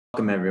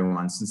welcome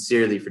everyone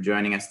sincerely for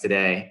joining us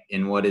today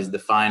in what is the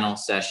final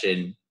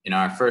session in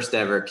our first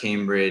ever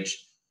Cambridge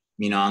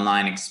Mean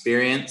Online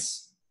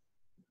experience.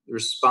 The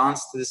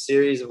response to the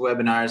series of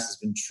webinars has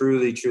been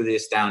truly, truly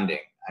astounding.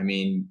 I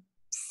mean,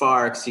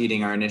 far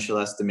exceeding our initial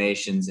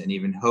estimations and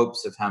even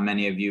hopes of how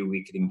many of you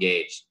we could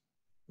engage.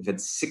 We've had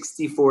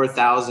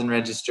 64,000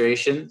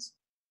 registrations,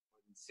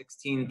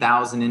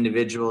 16,000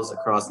 individuals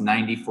across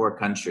 94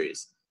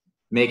 countries,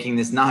 making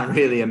this not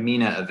really a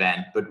MENA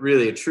event, but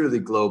really a truly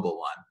global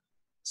one.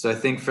 So I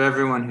think for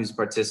everyone who's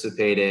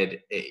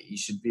participated, you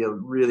should feel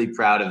really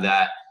proud of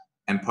that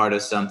and part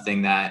of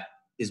something that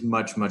is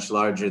much, much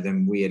larger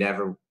than we had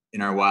ever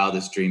in our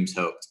wildest dreams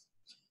hoped.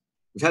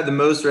 We've had the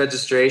most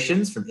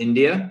registrations from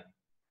India,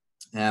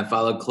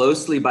 followed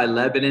closely by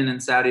Lebanon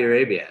and Saudi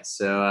Arabia.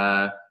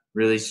 So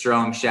really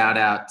strong shout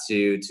out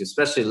to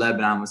especially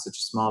Lebanon with such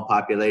a small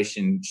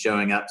population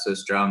showing up so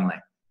strongly.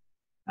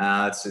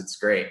 It's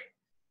great.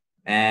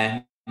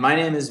 And my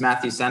name is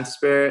Matthew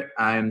Santaspirit.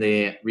 I'm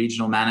the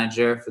regional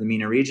manager for the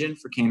MENA region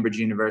for Cambridge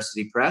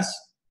University Press.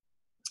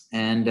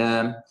 And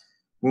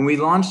when we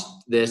launched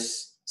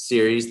this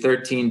series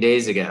 13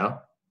 days ago,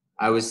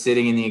 I was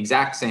sitting in the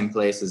exact same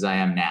place as I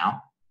am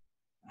now.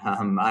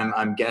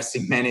 I'm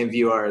guessing many of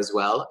you are as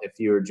well, if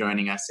you are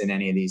joining us in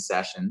any of these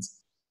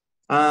sessions.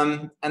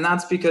 And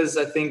that's because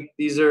I think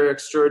these are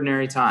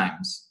extraordinary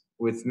times,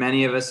 with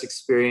many of us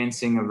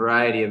experiencing a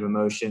variety of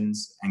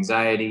emotions: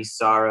 anxiety,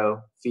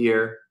 sorrow,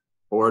 fear,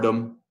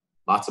 boredom,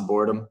 lots of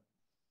boredom.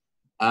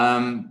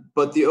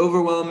 But the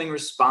overwhelming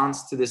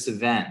response to this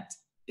event,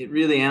 it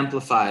really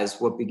amplifies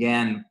what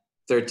began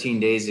 13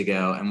 days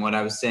ago. And what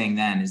I was saying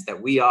then is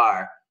that we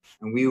are,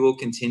 and we will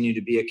continue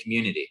to be a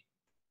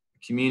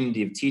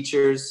community of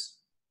teachers,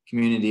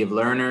 community of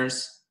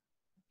learners,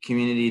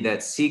 community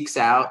that seeks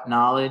out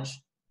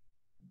knowledge.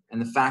 And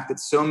the fact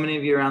that so many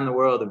of you around the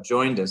world have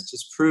joined us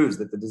just proves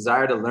that the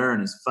desire to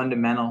learn is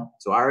fundamental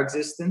to our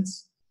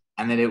existence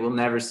and that it will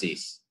never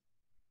cease.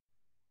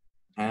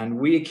 And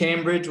we at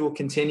Cambridge will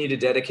continue to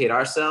dedicate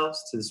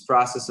ourselves to this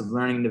process of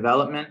learning and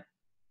development,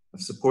 of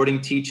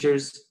supporting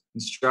teachers,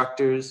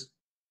 instructors,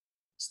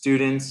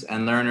 students,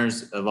 and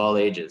learners of all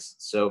ages.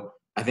 So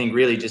I think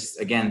really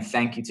just, again,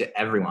 thank you to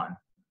everyone.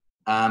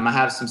 I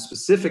have some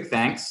specific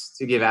thanks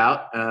to give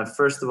out.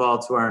 First of all,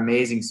 to our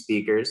amazing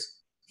speakers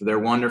for their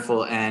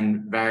wonderful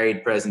and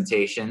varied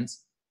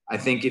presentations. I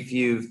think if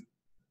you've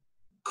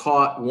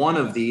caught one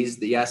of these,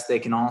 yes, they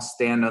can all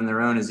stand on their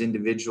own as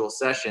individual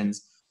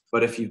sessions,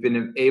 but if you've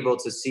been able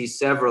to see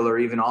several or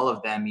even all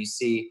of them, you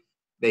see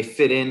they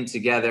fit in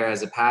together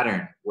as a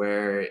pattern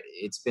where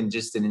it's been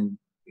just a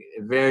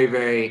very,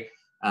 very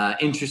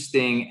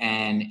interesting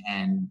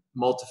and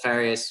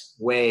multifarious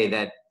way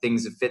that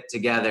things have fit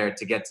together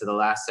to get to the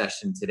last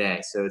session today.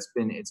 So it's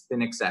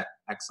been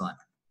excellent.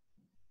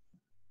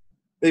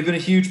 They've been a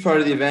huge part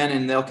of the event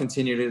and they'll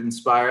continue to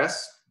inspire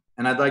us.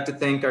 And I'd like to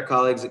thank our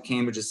colleagues at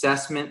Cambridge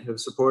Assessment who have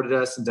supported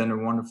us and done a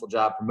wonderful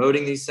job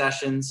promoting these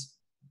sessions.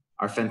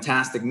 Our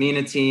fantastic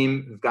MENA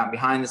team who've gotten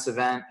behind this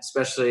event,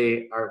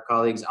 especially our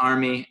colleagues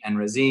Army and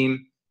Razim.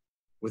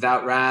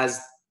 Without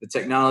Raz, the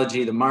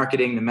technology, the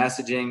marketing, the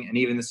messaging, and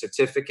even the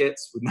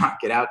certificates would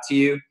not get out to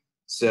you.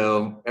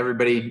 So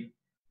everybody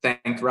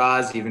thank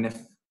Raz, even if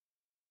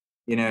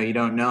you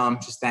don't know him,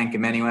 just thank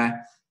him anyway.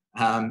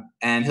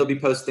 And he'll be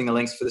posting the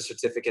links for the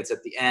certificates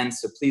at the end.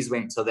 So please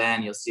wait until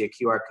then. You'll see a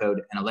QR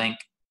code and a link.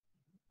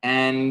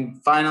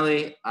 And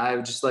finally, I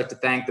would just like to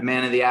thank the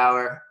man of the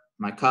hour,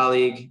 my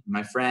colleague,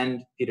 my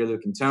friend, Peter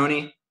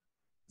Lucantoni.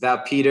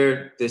 Without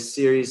Peter, this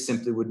series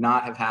simply would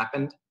not have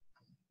happened.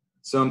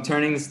 So I'm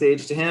turning the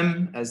stage to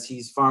him as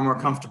he's far more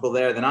comfortable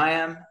there than I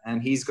am.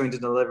 And he's going to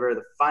deliver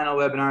the final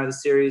webinar of the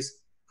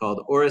series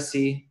called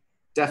Oracy,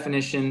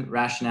 Definition,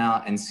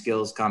 Rationale, and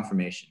Skills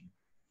Confirmation.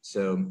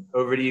 So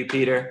over to you,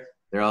 Peter.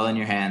 They're all in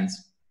your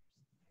hands.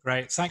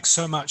 Great. Thanks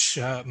so much,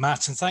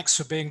 Matt. And thanks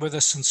for being with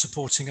us and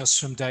supporting us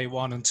from day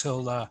one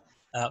until the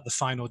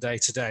final day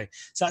today.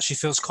 It actually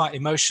feels quite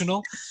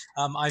emotional.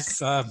 I've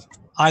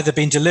either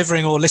been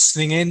delivering or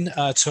listening in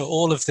to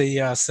all of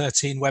the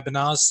 13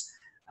 webinars.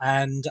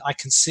 And I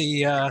can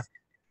see,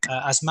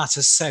 as Matt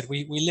has said,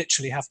 we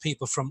literally have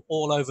people from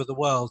all over the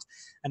world.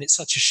 And it's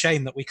such a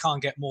shame that we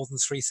can't get more than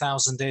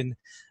 3,000 in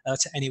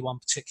to any one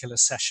particular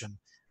session.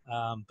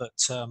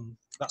 But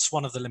that's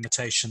one of the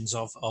limitations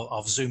of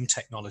Zoom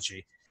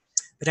technology.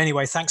 But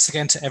anyway, thanks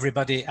again to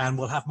everybody. And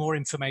we'll have more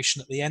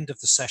information at the end of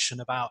the session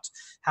about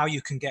how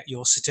you can get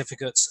your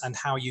certificates and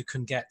how you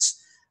can get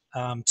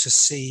to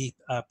see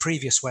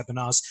previous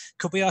webinars.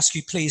 Could we ask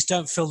you, please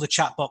don't fill the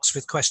chat box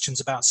with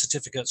questions about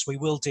certificates. We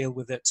will deal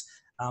with it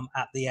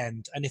at the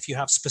end. And if you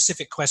have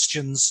specific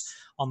questions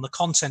on the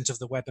content of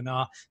the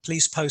webinar,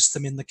 please post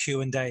them in the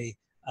Q&A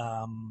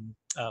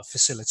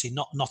facility,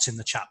 not in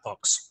the chat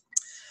box.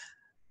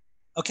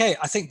 Okay,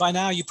 I think by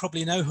now you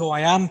probably know who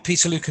I am,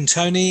 Peter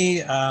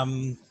Lucantoni.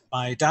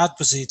 My dad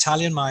was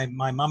Italian, my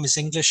mum is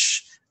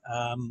English,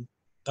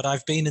 but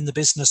I've been in the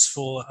business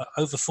for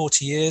over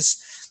 40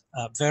 years,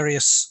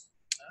 various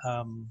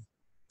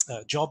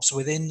jobs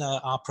within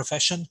our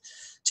profession.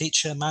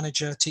 teacher,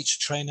 manager, teacher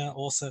trainer,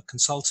 author,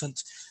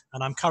 consultant,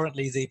 and I'm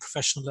currently the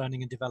Professional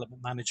Learning and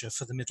Development Manager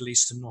for the Middle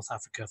East and North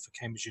Africa for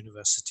Cambridge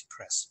University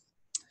Press.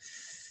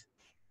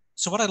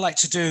 So what I'd like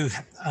to do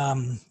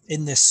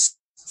in this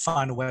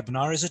final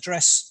webinar is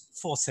address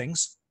 4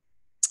 things.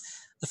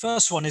 The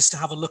first one is to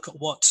have a look at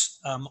what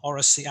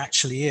Oracy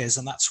actually is,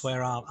 and that's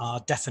where our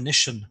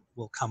definition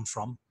will come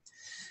from.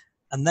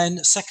 And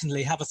then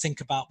secondly, have a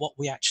think about what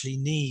we actually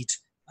need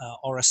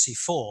Oracy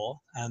for,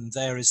 and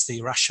there is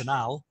the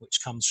rationale,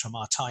 which comes from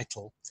our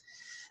title.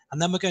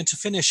 And then we're going to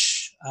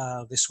finish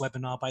this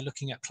webinar by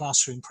looking at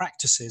classroom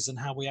practices and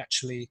how we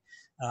actually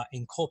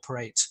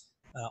incorporate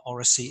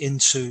Oracy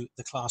into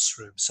the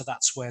classroom. So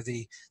that's where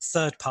the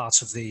third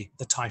part of the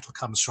title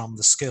comes from,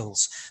 the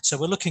skills. So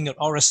we're looking at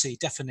Oracy,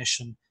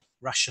 definition,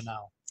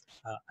 rationale,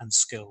 and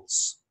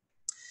skills.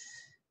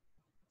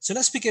 So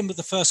let's begin with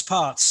the first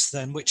part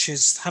then, which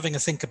is having a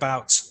think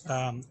about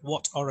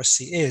what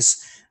Oracy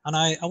is. And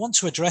I want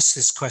to address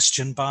this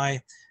question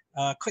by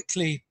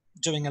quickly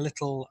doing a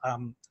little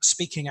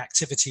speaking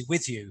activity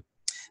with you.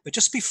 But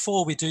just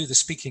before we do the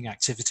speaking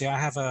activity, I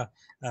have a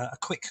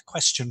quick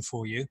question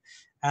for you.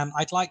 And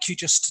I'd like you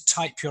just to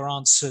type your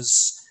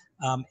answers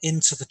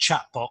into the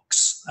chat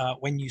box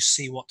when you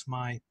see what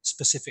my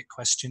specific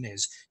question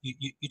is.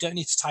 You don't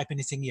need to type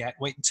anything yet.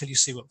 Wait until you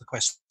see what the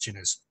question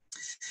is.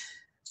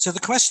 So the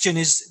question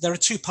is, there are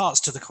 2 parts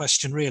to the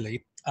question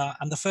really.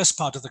 And the first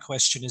part of the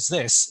question is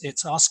this.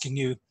 It's asking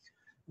you,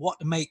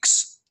 what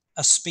makes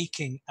a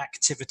speaking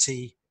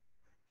activity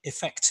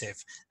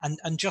effective?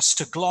 And just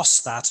to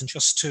gloss that and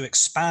just to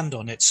expand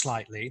on it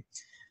slightly,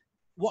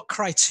 what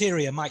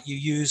criteria might you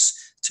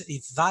use to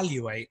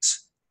evaluate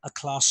a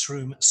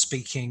classroom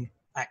speaking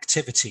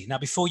activity? Now,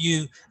 before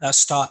you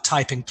start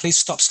typing, please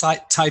stop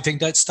typing,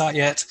 don't start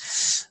yet.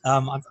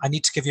 I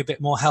need to give you a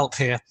bit more help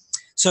here.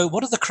 So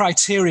what are the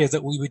criteria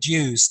that we would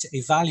use to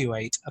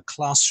evaluate a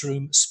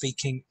classroom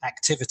speaking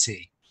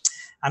activity?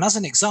 And as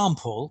an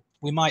example,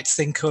 we might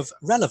think of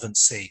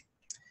relevancy.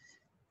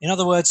 In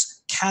other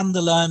words, can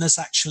the learners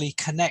actually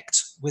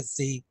connect with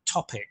the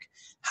topic?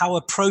 How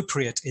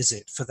appropriate is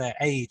it for their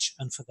age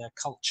and for their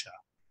culture?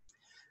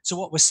 So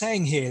what we're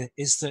saying here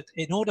is that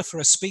in order for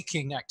a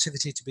speaking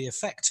activity to be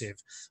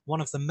effective,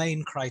 one of the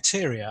main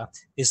criteria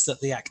is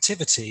that the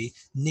activity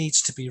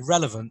needs to be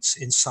relevant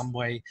in some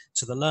way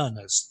to the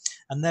learners.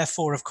 And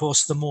therefore, of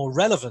course, the more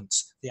relevant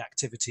the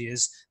activity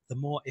is, the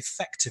more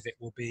effective it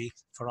will be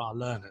for our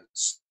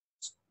learners.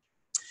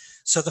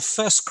 So the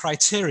first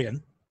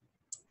criterion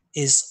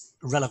is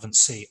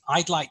relevancy.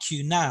 I'd like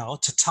you now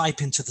to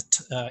type into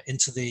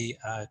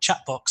the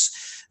chat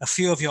box a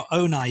few of your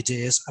own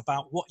ideas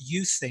about what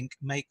you think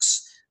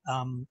makes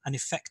an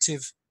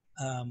effective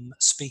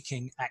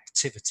speaking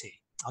activity.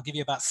 I'll give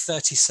you about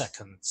 30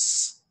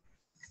 seconds.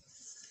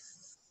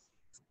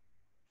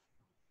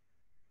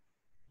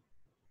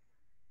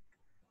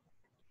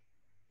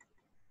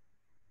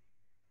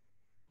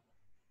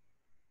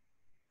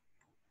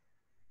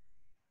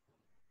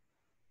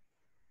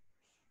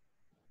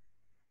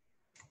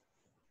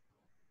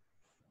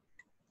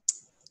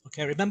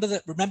 Okay, remember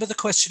the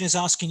question is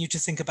asking you to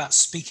think about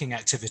speaking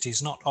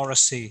activities, not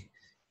Oracy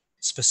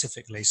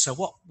specifically. So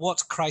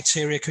what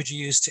criteria could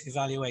you use to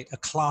evaluate a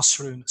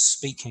classroom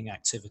speaking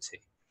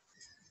activity?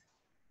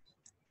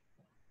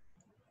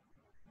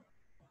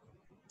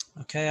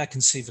 Okay, I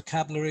can see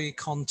vocabulary,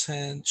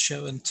 content,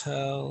 show and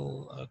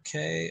tell.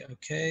 Okay,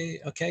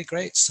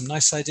 great. Some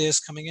nice ideas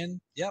coming in.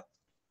 Yep.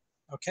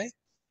 Okay,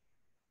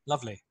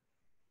 lovely.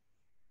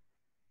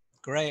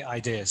 Great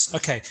ideas.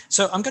 Okay,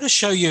 so I'm going to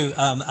show you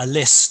a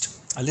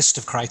list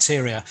of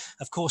criteria.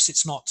 Of course,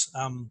 it's not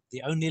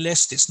the only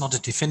list. It's not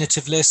a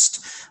definitive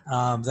list.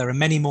 There are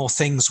many more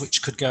things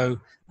which could go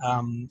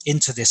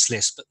into this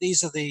list, but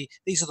these are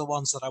the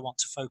ones that I want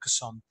to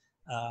focus on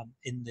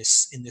in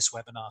this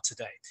webinar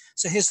today.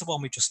 So here's the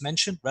one we just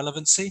mentioned: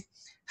 relevancy.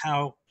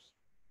 How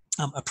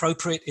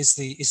appropriate is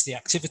the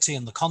activity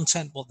and the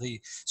content? What the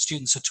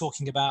students are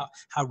talking about?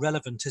 How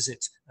relevant is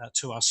it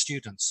to our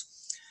students?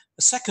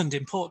 The second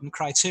important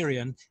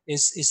criterion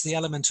is the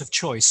element of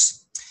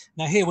choice.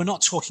 Now here we're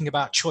not talking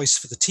about choice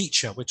for the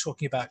teacher, we're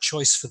talking about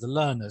choice for the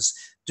learners.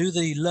 Do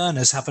the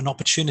learners have an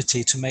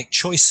opportunity to make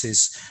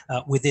choices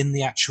within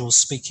the actual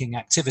speaking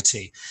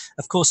activity?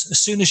 Of course, as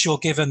soon as you're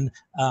given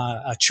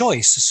a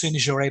choice, as soon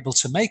as you're able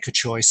to make a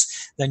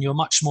choice, then you're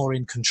much more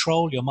in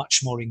control, you're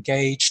much more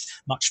engaged,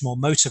 much more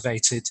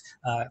motivated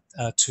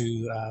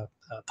to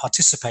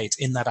participate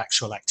in that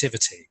actual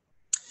activity.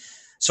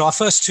 So our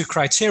first 2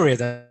 criteria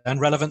then,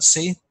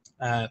 relevancy,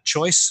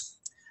 choice.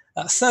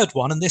 Third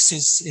one, and this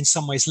is in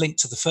some ways linked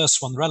to the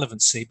first one,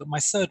 relevancy, but my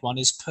third one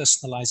is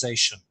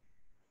personalization.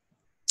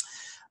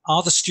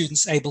 Are the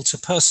students able to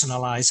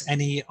personalize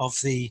any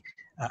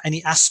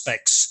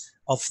aspects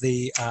of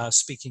the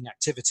speaking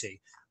activity?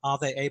 Are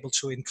they able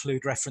to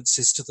include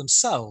references to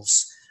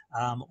themselves?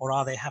 Or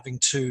are they having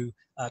to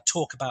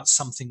talk about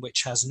something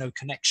which has no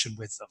connection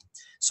with them?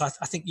 So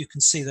I think you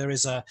can see there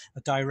is a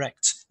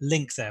direct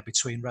link there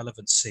between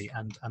relevancy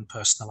and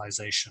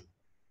personalization.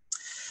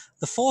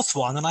 The fourth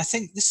one, and I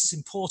think this is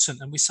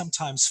important, and we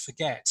sometimes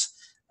forget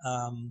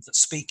that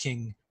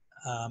speaking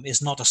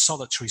is not a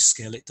solitary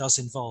skill. It does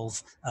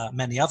involve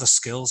many other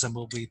skills, and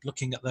we'll be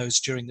looking at those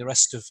during the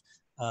rest of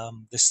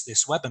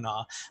this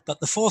webinar. But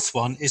the fourth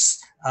one is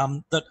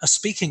that a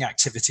speaking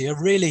activity, a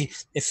really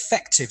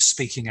effective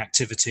speaking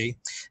activity,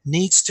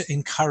 needs to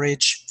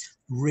encourage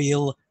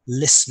real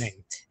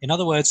listening. In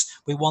other words,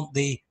 we want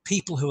the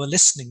people who are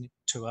listening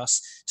to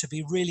us to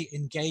be really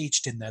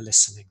engaged in their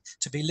listening,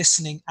 to be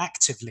listening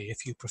actively,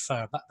 if you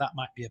prefer. That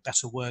might be a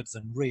better word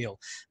than real,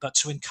 but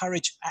to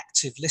encourage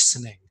active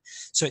listening.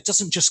 So it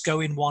doesn't just go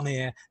in one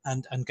ear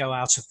and go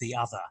out of the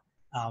other.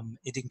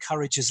 It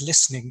encourages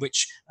listening,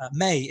 which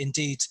may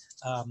indeed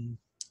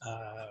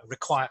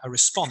require a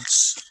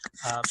response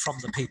from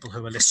the people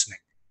who are listening.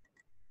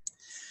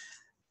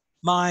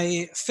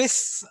 My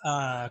fifth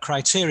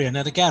criterion,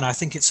 and again, I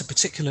think it's a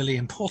particularly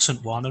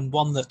important one, and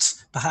one that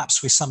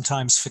perhaps we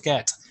sometimes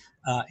forget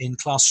in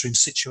classroom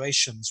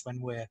situations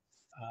when we're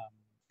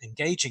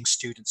engaging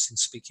students in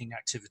speaking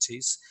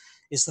activities,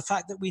 is the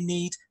fact that we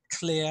need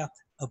clear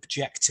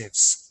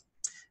objectives.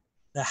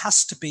 There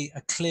has to be a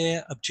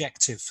clear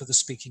objective for the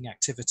speaking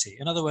activity.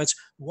 In other words,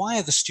 why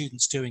are the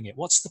students doing it?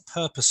 What's the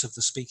purpose of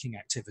the speaking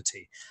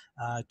activity?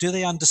 Do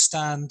they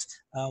understand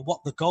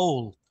what the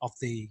goal of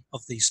the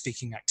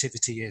speaking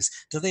activity is?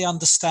 Do they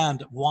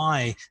understand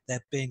why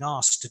they're being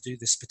asked to do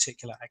this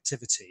particular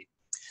activity?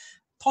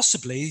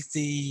 Possibly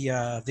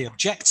the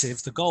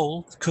objective, the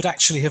goal, could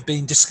actually have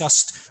been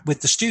discussed with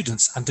the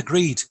students and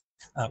agreed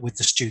with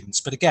the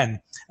students. But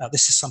again,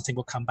 this is something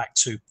we'll come back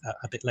to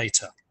a bit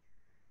later.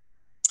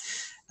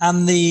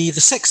 And the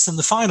sixth and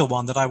the final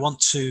one that I want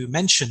to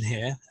mention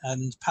here,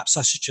 and perhaps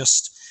I should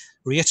just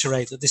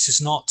reiterate that this is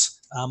not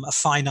a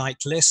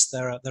finite list.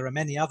 There are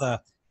many other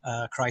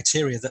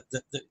criteria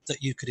that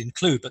you could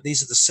include, but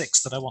these are the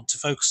six that I want to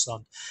focus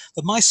on.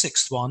 But my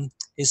sixth one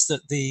is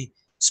that the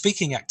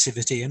speaking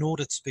activity, in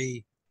order to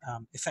be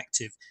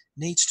effective,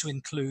 needs to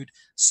include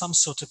some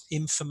sort of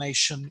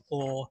information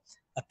or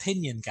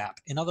opinion gap.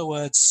 In other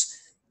words,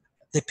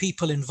 the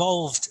people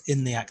involved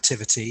in the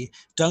activity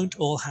don't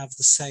all have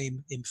the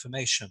same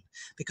information,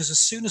 because as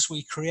soon as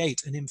we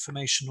create an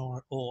information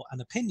or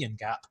an opinion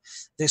gap,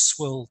 this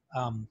will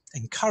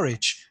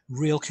encourage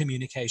real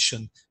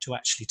communication to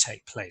actually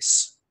take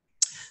place.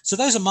 So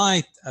those are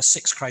my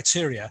six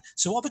criteria.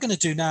 So what we're going to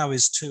do now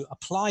is to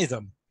apply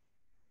them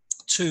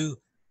to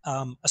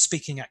a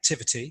speaking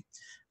activity.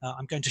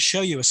 I'm going to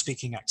show you a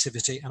speaking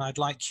activity, and I'd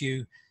like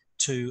you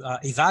to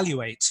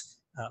evaluate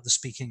the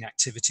speaking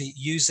activity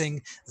using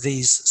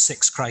these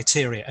six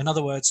criteria. In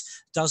other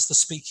words, does the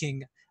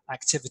speaking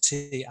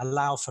activity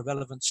allow for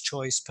relevance,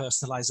 choice,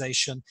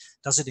 personalization?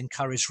 Does it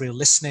encourage real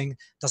listening?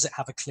 Does it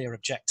have a clear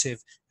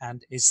objective?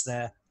 And is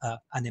there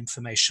an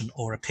information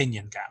or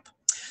opinion gap?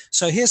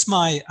 So here's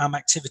my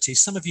activity.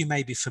 Some of you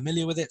may be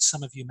familiar with it,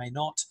 some of you may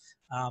not.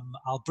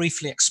 I'll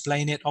briefly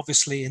explain it.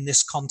 Obviously, in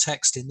this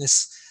context, in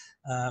this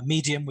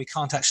medium, we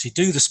can't actually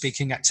do the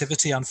speaking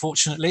activity,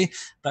 unfortunately,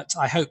 but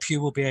I hope you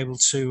will be able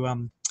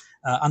to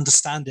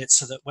understand it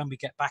so that when we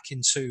get back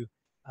into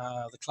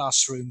the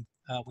classroom,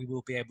 we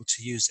will be able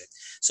to use it.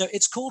 So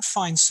it's called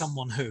Find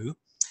Someone Who,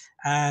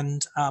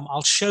 and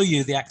I'll show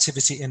you the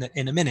activity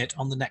in a minute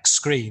on the next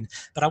screen,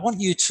 but I want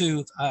you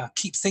to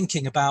keep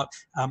thinking about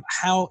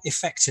how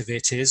effective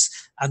it is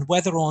and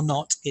whether or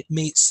not it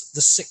meets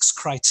the six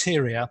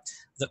criteria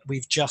that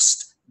we've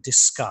just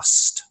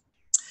discussed.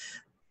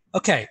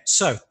 Okay,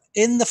 so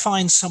in the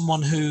Find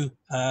Someone Who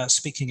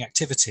speaking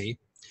activity,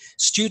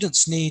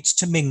 students need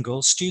to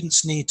mingle,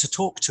 students need to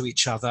talk to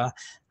each other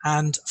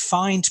and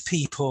find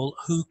people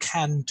who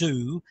can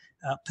do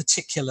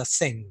particular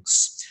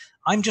things.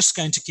 I'm just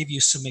going to give you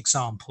some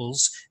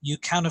examples. You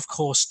can, of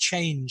course,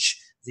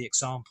 change the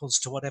examples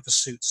to whatever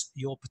suits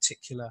your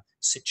particular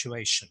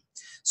situation.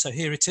 So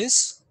here it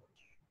is.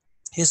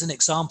 Here's an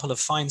example of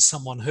Find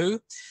Someone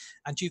Who.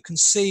 And you can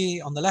see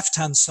on the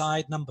left-hand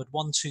side, numbered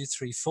 1, 2,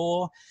 3,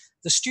 4,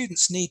 the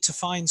students need to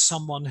find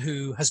someone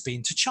who has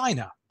been to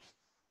China.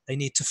 They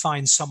need to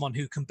find someone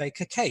who can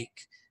bake a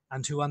cake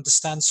and who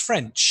understands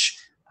French,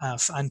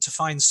 and to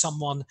find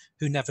someone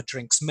who never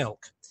drinks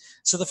milk.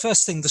 So the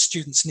first thing the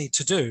students need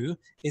to do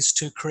is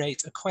to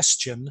create a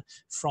question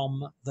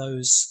from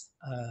those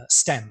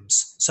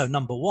stems. So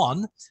number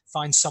 1,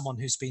 find someone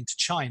who's been to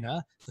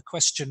China. The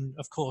question,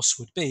 of course,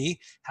 would be,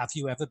 have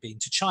you ever been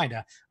to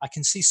China? I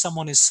can see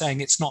someone is saying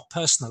it's not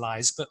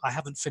personalized, but I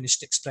haven't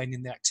finished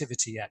explaining the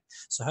activity yet.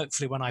 So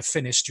hopefully when I've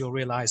finished, you'll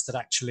realize that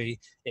actually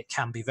it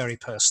can be very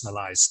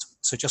personalized.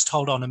 So just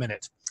hold on a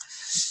minute.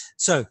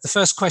 So the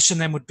first question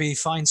then would be,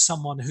 find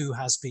someone who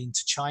has been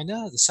to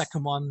China. The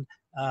second one,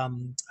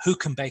 who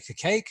can bake a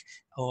cake?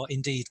 Or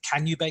indeed,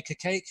 can you bake a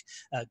cake?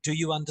 Do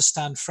you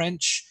understand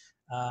French?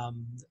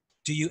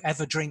 Do you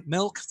ever drink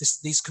milk?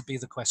 These could be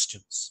the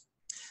questions.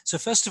 So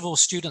first of all,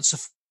 students are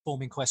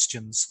forming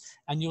questions,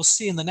 and you'll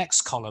see in the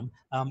next column,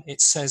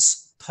 it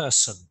says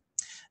person.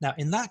 Now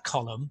in that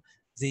column,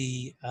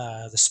 the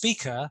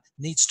speaker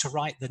needs to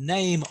write the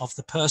name of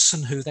the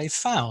person who they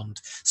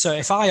found. So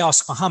if I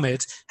ask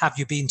Mohammed, have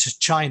you been to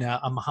China?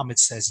 And Mohammed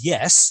says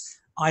yes,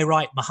 I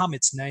write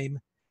Mohammed's name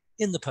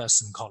in the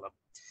person column.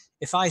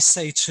 If I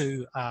say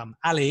to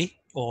Ali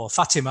or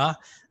Fatima,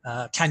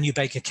 can you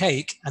bake a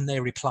cake? And they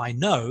reply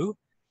no,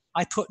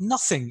 I put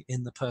nothing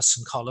in the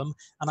person column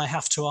and I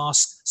have to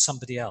ask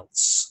somebody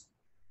else.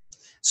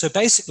 So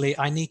basically,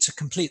 I need to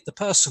complete the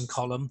person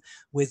column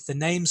with the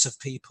names of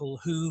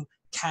people who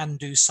can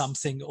do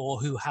something or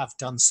who have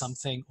done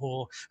something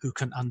or who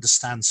can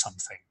understand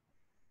something.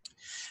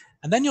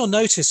 And then you'll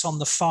notice on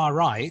the far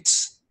right,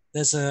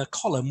 there's a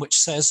column which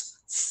says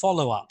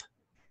follow-up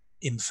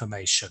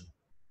information.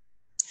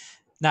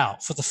 Now,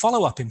 for the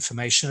follow-up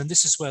information, and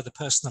this is where the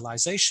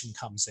personalization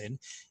comes in,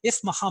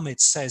 if Mohammed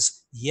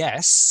says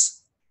yes,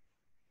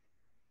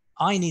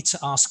 I need to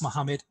ask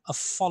Mohammed a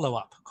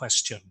follow-up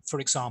question. For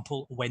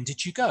example, when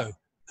did you go?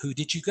 Who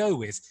did you go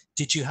with?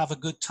 Did you have a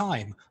good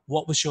time?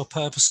 What was your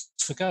purpose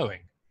for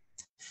going?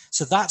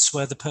 So that's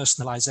where the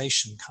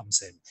personalization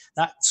comes in.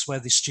 That's where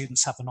the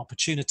students have an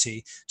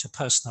opportunity to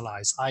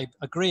personalize. I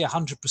agree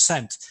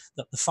 100%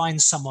 that the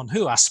find someone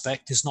who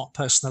aspect is not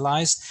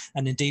personalized,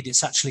 and indeed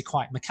it's actually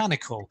quite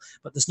mechanical,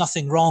 but there's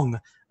nothing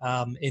wrong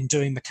in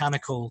doing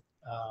mechanical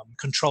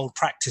controlled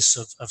practice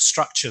of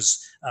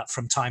structures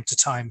from time to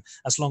time,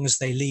 as long as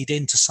they lead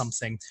into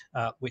something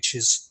which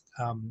is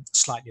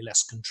slightly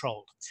less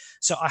controlled.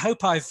 So I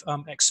hope I've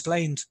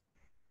explained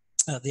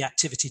the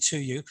activity to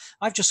you.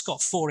 I've just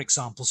got 4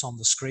 examples on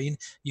the screen.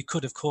 You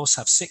could, of course,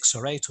 have 6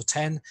 or 8 or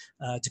 10,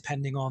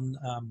 depending on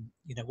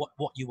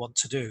what you want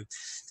to do.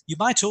 You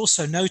might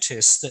also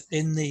notice that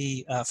in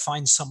the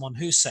Find Someone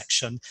Who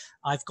section,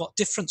 I've got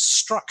different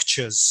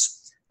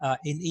structures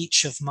in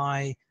each of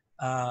my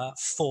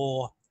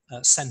 4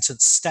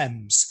 sentence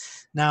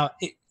stems. Now,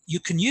 you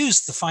can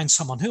use the Find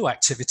Someone Who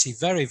activity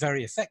very,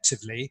 very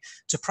effectively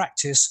to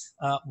practice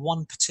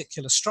one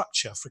particular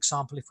structure. For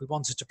example, if we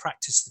wanted to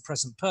practice the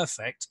present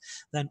perfect,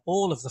 then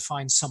all of the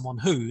Find Someone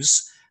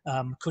Who's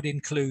could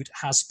include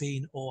has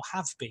been or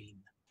have been.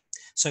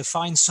 So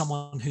find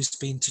someone who's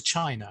been to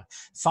China,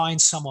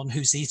 find someone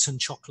who's eaten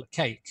chocolate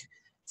cake,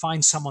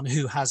 find someone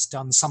who has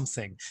done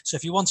something. So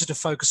if you wanted to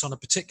focus on a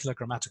particular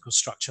grammatical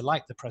structure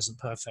like the present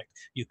perfect,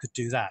 you could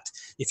do that.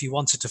 If you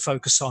wanted to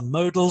focus on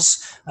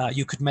modals,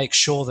 you could make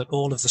sure that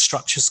all of the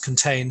structures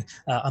contain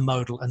a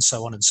modal and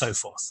so on and so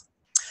forth.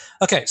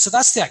 Okay, so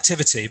that's the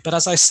activity. But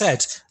as I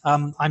said,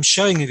 I'm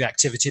showing you the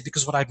activity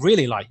because what I'd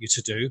really like you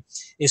to do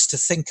is to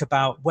think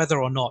about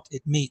whether or not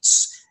it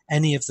meets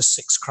any of the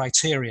 6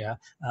 criteria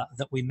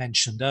that we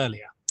mentioned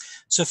earlier.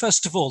 So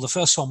first of all, the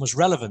first one was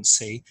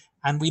relevancy.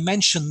 And we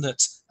mentioned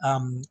that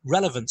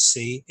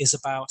relevancy is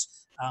about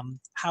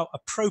how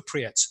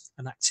appropriate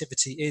an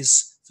activity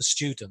is for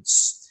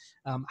students.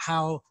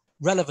 How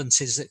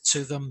relevant is it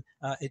to them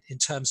in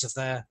terms of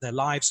their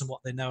lives and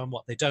what they know and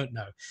what they don't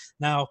know.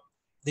 Now,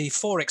 the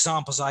 4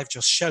 examples I've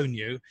just shown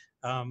you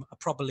are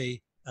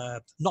probably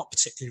not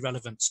particularly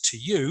relevant to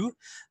you,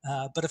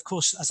 but of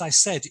course, as I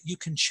said, you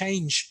can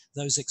change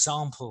those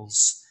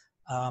examples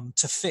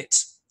to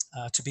fit,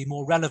 to be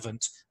more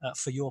relevant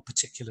for your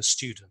particular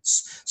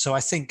students. So I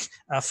think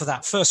for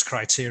that first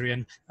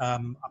criterion,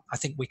 I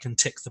think we can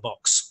tick the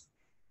box.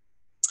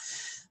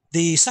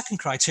 The second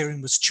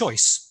criterion was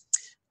choice.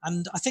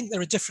 And I think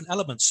there are different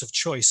elements of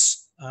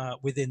choice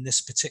within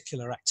this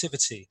particular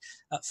activity.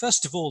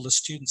 First of all, the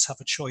students have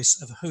a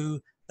choice of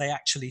who they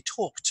actually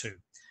talk to.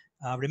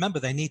 Remember,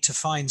 they need to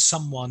find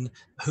someone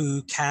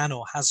who can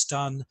or has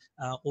done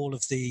all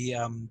of the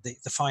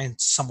Find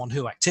Someone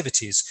Who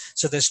activities.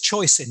 So there's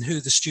choice in who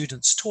the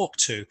students talk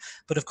to,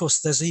 but of course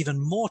there's even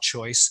more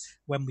choice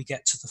when we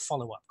get to the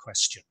follow-up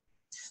question.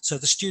 So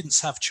the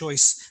students have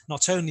choice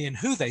not only in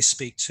who they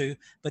speak to,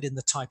 but in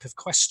the type of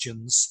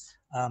questions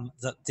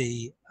that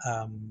the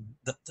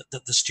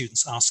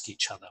students ask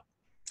each other.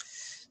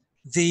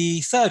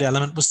 The third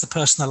element was the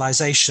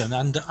personalization,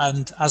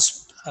 and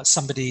as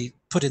somebody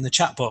put in the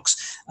chat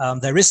box,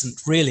 there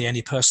isn't really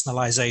any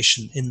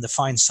personalization in the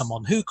Find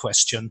Someone Who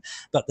question,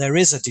 but there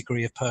is a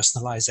degree of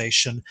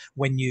personalization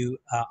when you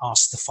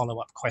ask the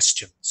follow-up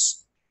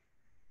questions.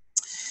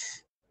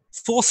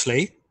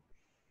 Fourthly,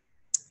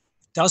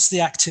 does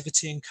the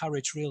activity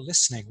encourage real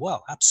listening?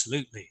 Well,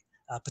 absolutely.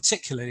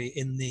 Particularly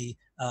in the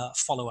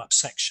follow-up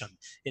section.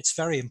 It's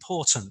very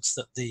important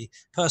that the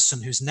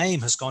person whose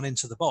name has gone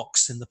into the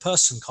box in the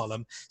person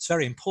column, it's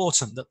very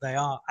important that they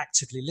are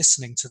actively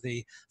listening to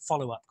the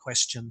follow-up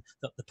question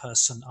that the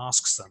person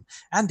asks them.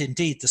 And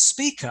indeed, the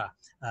speaker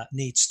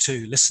needs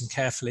to listen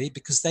carefully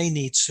because they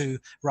need to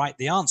write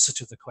the answer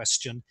to the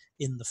question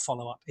in the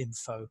follow-up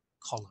info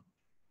column.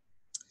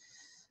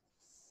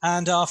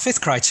 And our 5th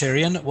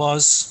criterion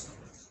was,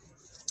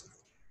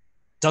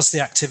 does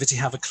the activity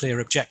have a clear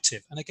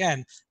objective? And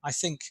again, I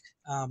think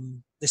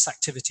this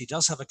activity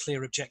does have a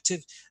clear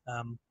objective.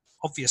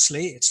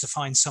 Obviously, it's to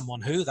find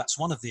someone who, that's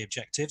one of the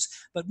objectives,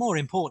 but more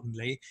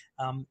importantly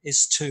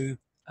is to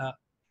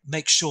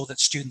make sure that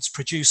students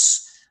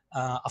produce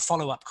a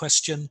follow-up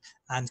question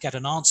and get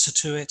an answer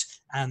to it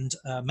and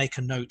make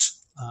a note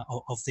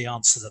of the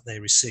answer that they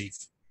receive.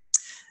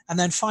 And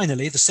then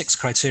finally, the sixth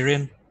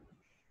criterion,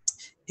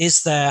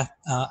 is there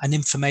an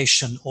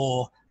information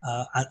or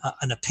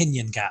an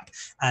opinion gap?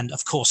 And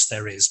of course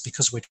there is,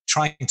 because we're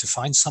trying to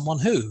find someone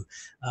who.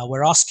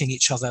 We're asking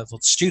each other, well,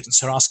 the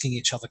students are asking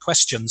each other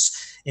questions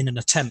in an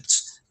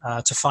attempt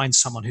to find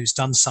someone who's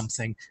done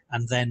something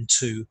and then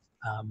to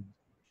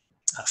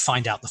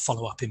find out the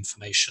follow-up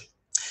information.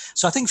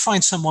 So I think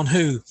find someone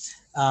who,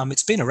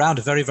 it's been around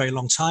a very, very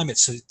long time.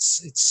 It's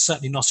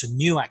certainly not a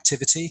new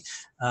activity.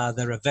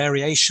 There are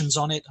variations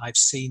on it. I've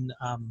seen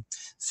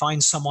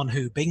find someone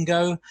who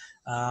bingo,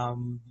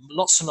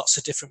 lots and lots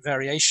of different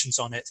variations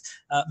on it,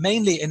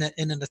 mainly in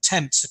an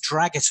attempt to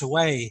drag it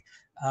away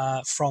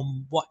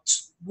from what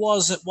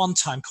was at one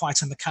time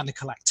quite a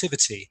mechanical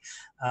activity.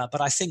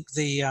 But I think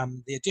the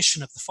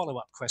addition of the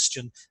follow-up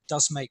question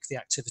does make the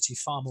activity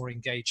far more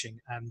engaging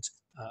and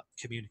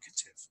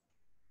communicative.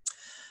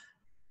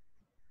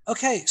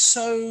 Okay,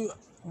 so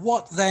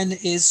what then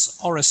is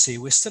Oracy?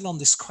 We're still on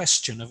this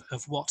question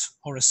of what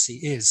Oracy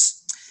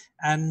is.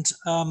 And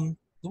the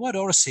word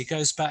Oracy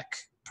goes back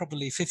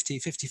probably 50,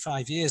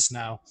 55 years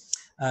now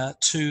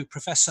to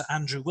Professor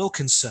Andrew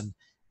Wilkinson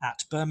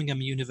at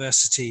Birmingham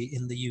University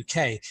in the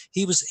UK.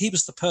 He was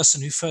the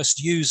person who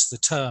first used the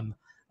term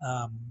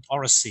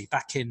Oracy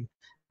back in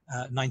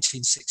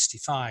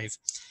 1965.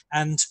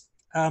 And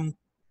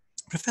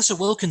Professor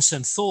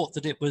Wilkinson thought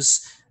that it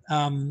was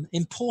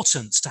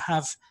important to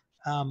have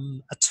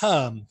a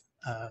term,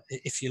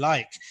 if you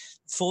like,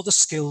 for the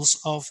skills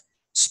of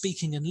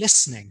speaking and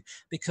listening,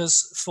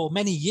 because for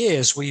many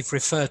years we've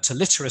referred to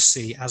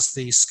literacy as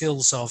the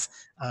skills of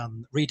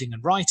reading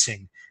and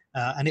writing,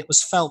 and it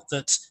was felt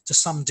that to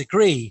some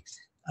degree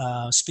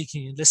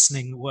speaking and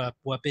listening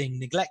were being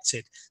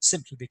neglected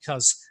simply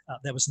because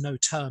there was no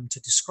term to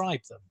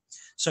describe them.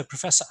 So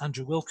Professor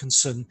Andrew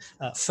Wilkinson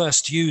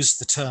first used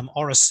the term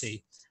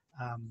Oracy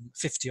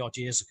 50 odd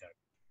years ago.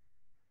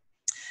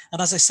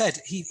 And as I said,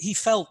 he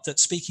felt that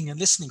speaking and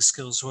listening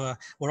skills were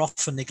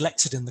often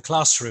neglected in the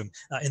classroom,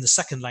 in the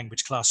second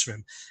language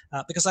classroom,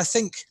 because I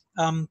think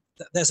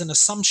that there's an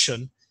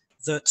assumption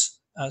that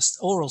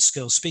oral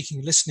skills, speaking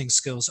and listening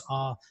skills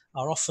are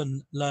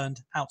often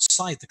learned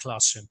outside the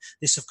classroom.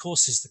 This, of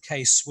course, is the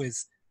case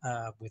with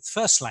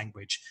first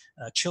language.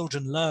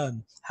 Children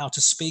learn how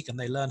to speak and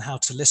they learn how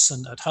to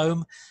listen at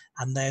home,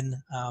 and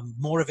then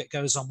more of it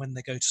goes on when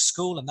they go to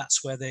school, and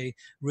that's where they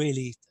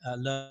really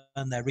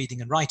learn their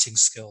reading and writing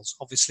skills.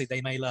 Obviously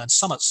they may learn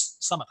some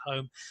at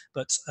home,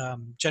 but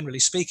generally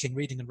speaking,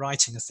 reading and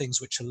writing are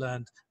things which are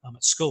learned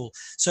at school.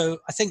 So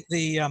I think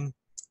the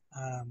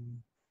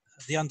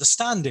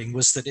understanding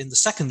was that in the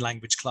second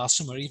language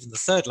classroom, or even the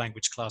third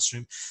language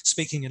classroom,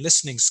 speaking and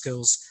listening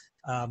skills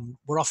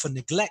were often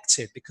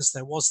neglected because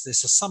there was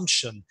this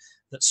assumption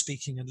that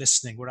speaking and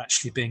listening were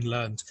actually being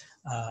learned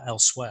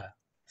elsewhere.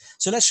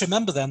 So let's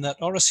remember then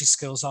that Oracy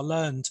skills are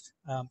learned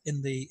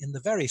in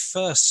the very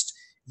first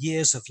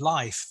years of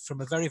life,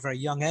 from a very, very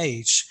young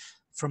age.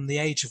 From the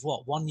age of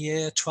 1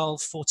 year,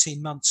 12,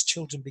 14 months,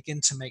 children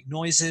begin to make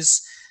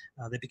noises,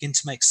 they begin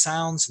to make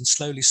sounds, and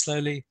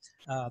slowly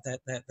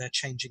they're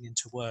changing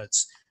into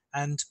words.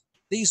 And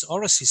these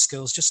Oracy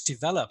skills just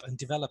develop and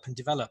develop and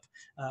develop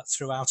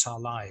throughout our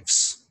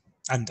lives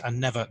and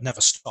never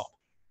stop.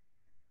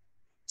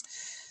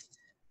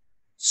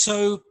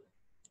 So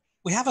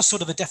we have a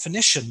sort of a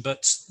definition,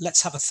 but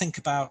let's have a think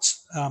about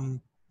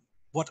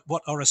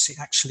what Oracy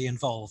actually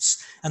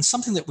involves. And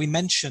something that we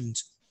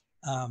mentioned,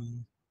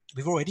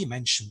 we've already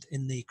mentioned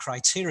in the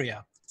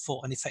criteria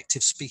for an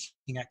effective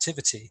speaking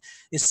activity,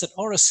 is that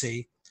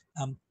Oracy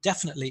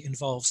definitely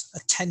involves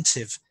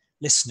attentive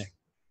listening.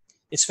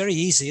 It's very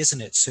easy,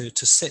 isn't it,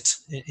 to sit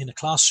in a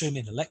classroom,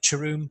 in a lecture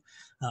room,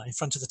 in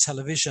front of the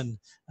television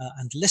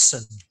and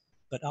listen,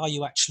 but are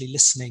you actually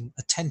listening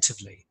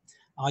attentively?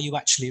 Are you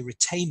actually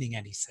retaining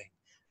anything?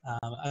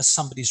 As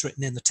somebody's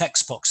written in the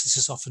text box, this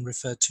is often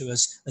referred to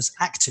as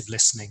active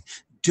listening,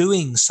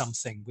 doing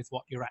something with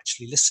what you're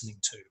actually listening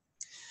to.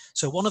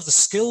 So one of the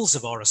skills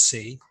of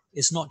Oracy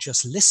is not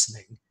just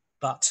listening,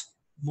 but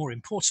more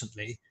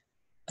importantly,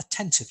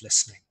 attentive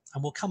listening.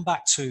 And we'll come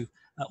back to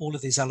all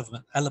of these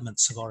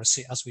elements of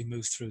Oracy as we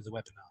move through the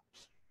webinar.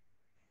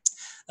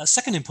 A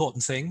second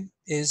important thing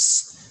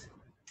is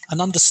an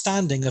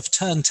understanding of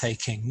turn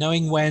taking,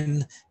 knowing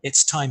when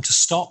it's time to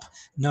stop,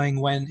 knowing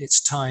when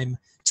it's time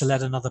to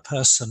let another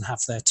person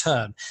have their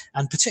turn.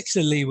 And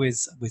particularly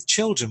with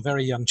children,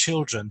 very young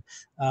children,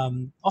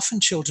 often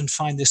children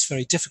find this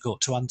very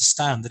difficult to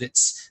understand, that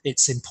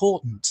it's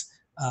important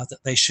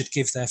that they should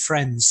give their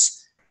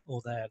friends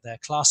or their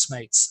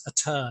classmates a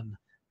turn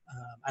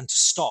and to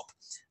stop.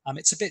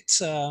 It's a bit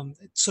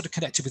sort of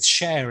connected with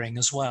sharing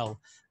as well.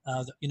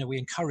 We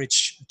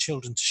encourage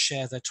children to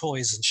share their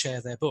toys and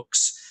share their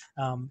books.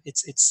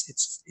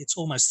 It's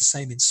almost the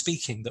same in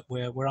speaking, that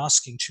we're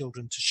asking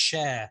children to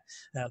share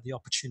the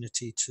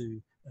opportunity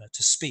to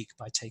speak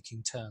by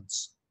taking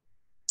turns.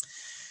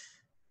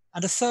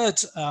 And a third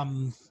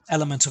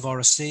element of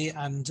Oracy,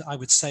 and I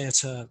would say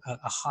at a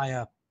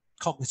higher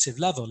cognitive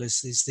level,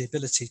 is the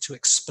ability to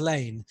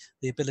explain,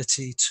 the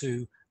ability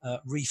to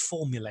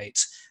reformulate.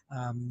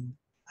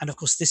 And of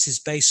course, this is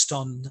based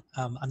on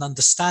an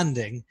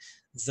understanding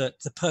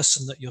that the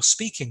person that you're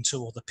speaking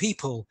to, or the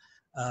people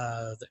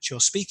that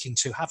you're speaking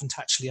to, haven't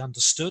actually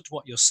understood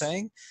what you're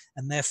saying,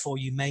 and therefore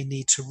you may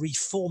need to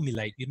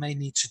reformulate, you may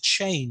need to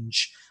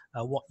change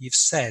what you've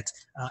said,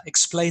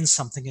 explain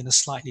something in a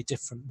slightly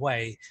different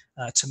way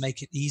to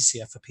make it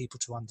easier for people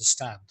to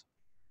understand.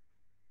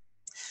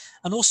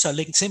 And also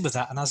linked in with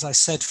that, and as I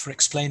said, for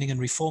explaining and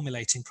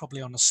reformulating,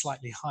 probably on a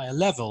slightly higher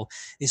level,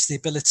 is the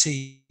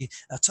ability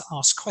to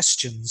ask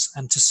questions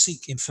and to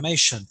seek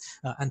information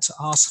and to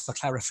ask for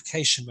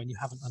clarification when you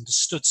haven't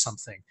understood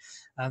something.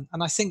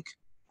 And I think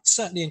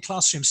certainly in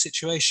classroom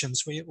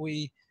situations,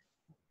 we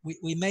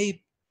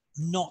may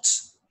not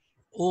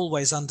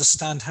always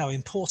understand how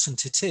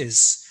important it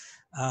is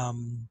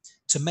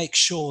to make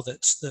sure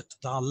that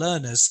our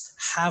learners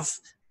have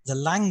the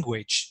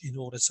language in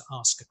order to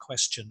ask a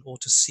question or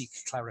to seek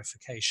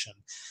clarification.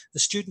 The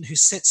student who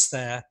sits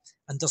there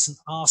and doesn't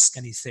ask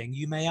anything,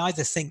 you may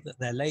either think that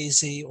they're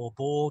lazy or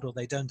bored or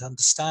they don't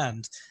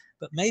understand,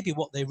 but maybe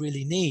what they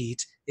really need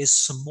is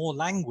some more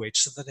language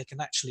so that they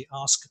can actually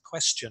ask a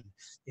question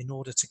in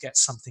order to get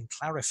something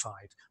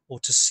clarified or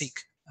to seek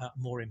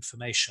more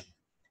information.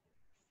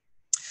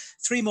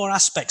 Three more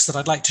aspects that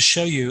I'd like to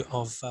show you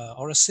of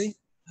Oracy.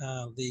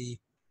 The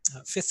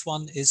fifth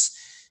one is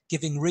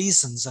giving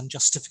reasons and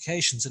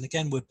justifications. And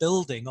again, we're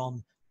building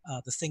on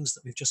the things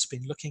that we've just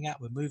been looking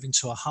at. We're moving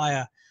to a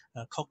higher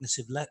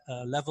cognitive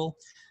level.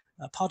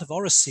 Part of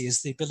Oracy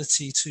is the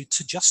ability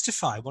to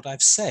justify what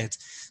I've said,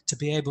 to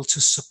be able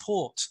to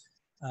support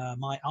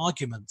my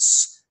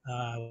arguments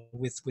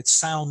with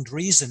sound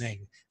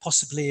reasoning,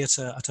 possibly at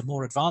a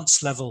more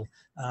advanced level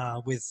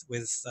with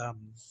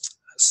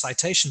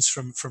citations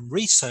from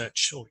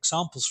research or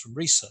examples from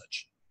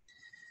research.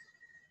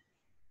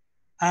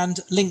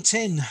 And linked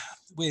in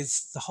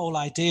with the whole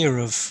idea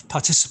of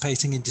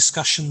participating in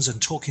discussions and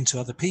talking to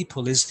other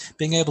people is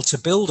being able to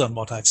build on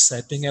what I've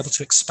said, being able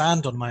to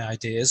expand on my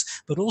ideas,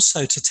 but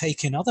also to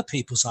take in other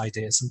people's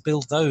ideas and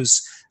build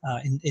those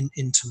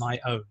into my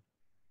own.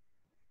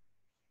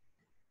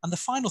 And the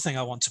final thing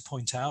I want to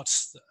point out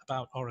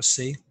about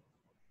Oracy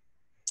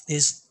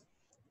is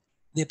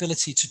the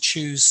ability to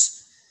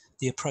choose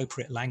the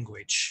appropriate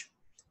language.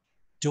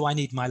 Do I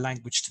need my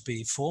language to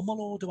be formal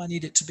or do I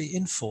need it to be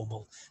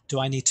informal? Do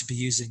I need to be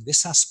using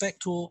this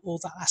aspect or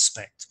that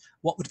aspect?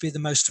 What would be the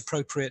most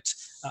appropriate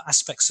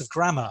aspects of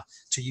grammar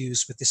to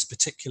use with this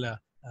particular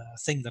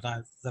thing that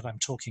I'm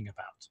talking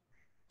about?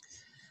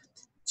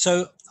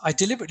 So I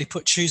deliberately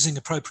put choosing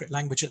appropriate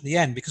language at the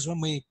end, because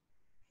when we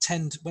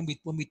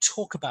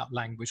talk about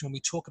language, when we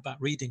talk about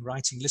reading,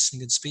 writing,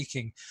 listening, and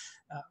speaking,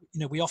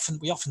 we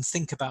often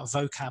think about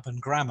vocab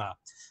and grammar,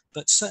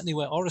 but certainly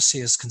where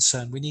Oracy is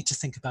concerned, we need to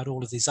think about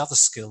all of these other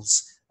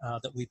skills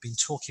that we've been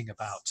talking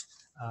about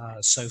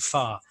so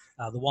far.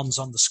 The ones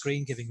on the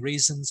screen, giving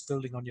reasons,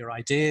 building on your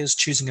ideas,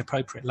 choosing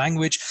appropriate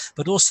language,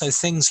 but also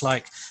things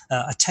like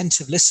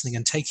attentive listening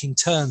and taking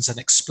turns and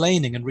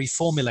explaining and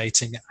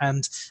reformulating,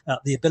 and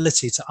the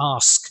ability to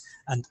ask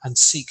and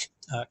seek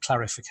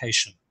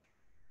clarification.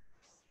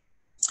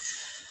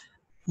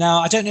 Now,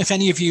 I don't know if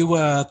any of you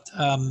were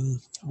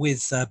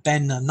with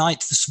Ben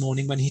Knight this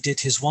morning when he did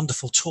his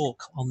wonderful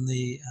talk on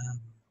the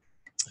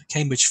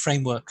Cambridge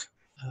framework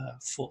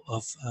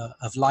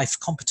of life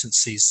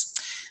competencies.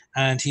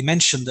 And he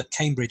mentioned that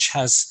Cambridge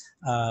has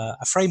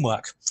a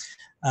framework.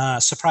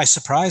 Surprise,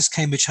 surprise,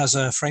 Cambridge has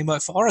a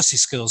framework for Oracy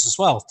skills as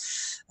well.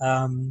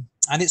 And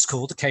it's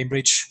called the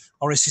Cambridge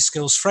Oracy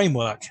Skills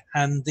Framework.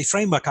 And the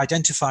framework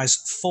identifies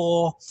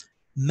 4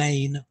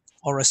 main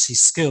Oracy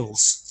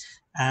skills.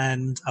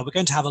 And we're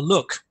going to have a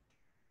look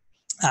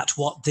at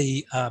what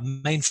the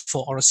main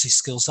 4 Oracy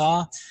skills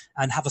are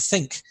and have a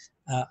think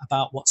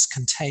about what's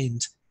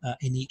contained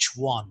in each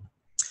one.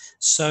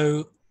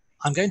 So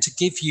I'm going to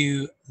give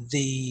you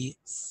the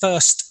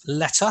first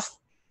letter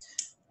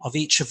of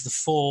each of the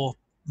 4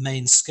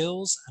 main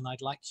skills, and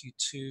I'd like you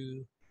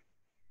to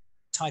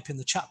type in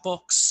the chat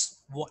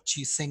box what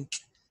you think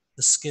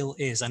the skill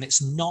is. And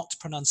it's not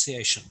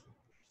pronunciation.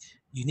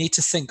 You need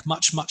to think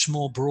much, much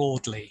more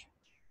broadly.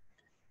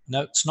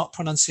 No, it's not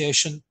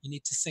pronunciation. You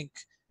need to think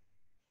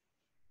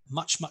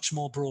much, much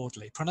more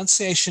broadly.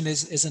 Pronunciation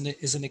is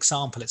an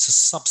example. It's a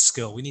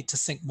sub-skill. We need to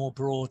think more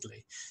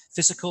broadly.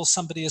 Physical,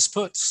 somebody has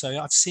put.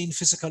 So I've seen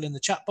physical in the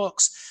chat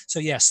box. So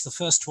yes, the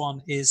first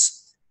one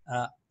is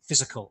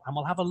physical. And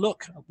we'll have a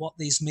look at what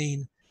these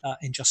mean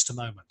in just a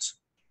moment.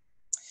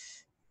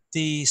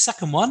 The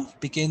second one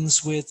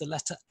begins with the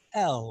letter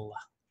L.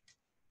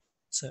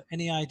 So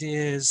any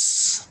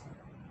ideas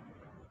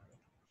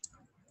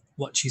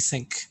what you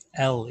think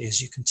L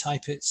is? You can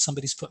type it.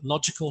 Somebody's put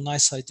logical,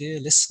 nice idea.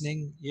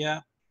 Listening,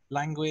 yeah.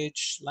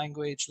 Language,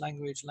 language,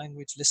 language,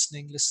 language,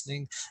 listening,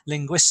 listening.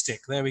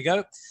 Linguistic, there we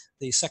go.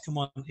 The second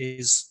one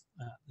is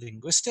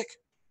linguistic.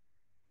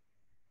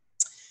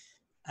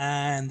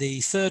 And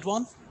the third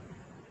one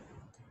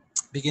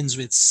begins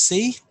with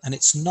C, and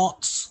it's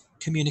not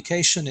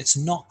communication, it's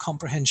not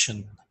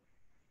comprehension.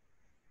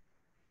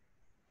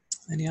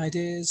 Any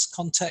ideas?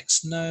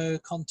 Context, no.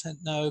 Content,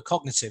 no.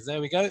 Cognitive,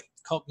 there we go.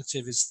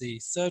 Cognitive is the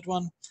third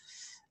one.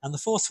 And the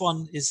fourth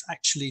one is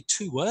actually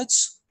two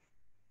words,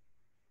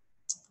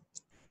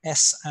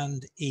 S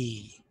and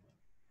E.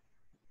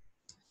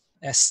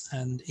 S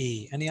and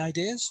E. Any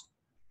ideas?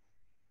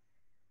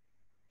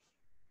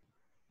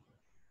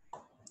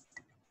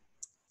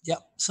 Yep,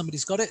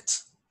 somebody's got it.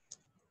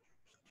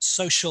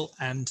 Social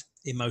and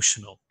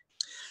emotional.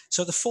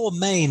 So the four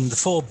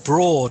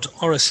broad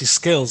Oracy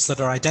skills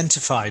that are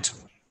identified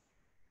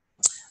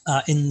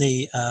in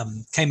the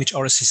Cambridge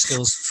Oracy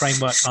skills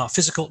framework are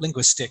physical,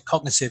 linguistic,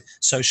 cognitive,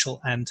 social,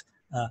 and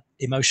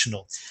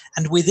emotional.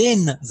 And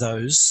within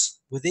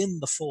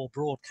the four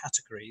broad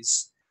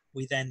categories,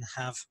 we then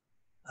have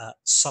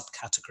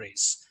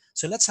subcategories.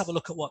 So let's have a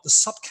look at what the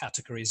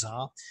subcategories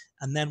are,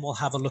 and then we'll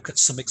have a look at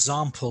some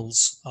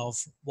examples of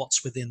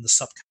what's within the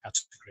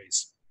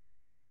subcategories.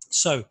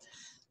 So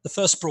the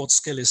first broad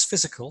skill is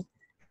physical,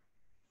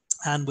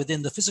 and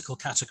within the physical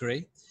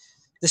category,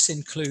 this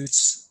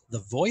includes the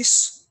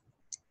voice,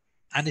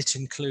 and it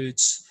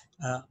includes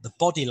the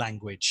body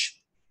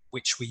language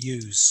which we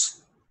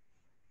use.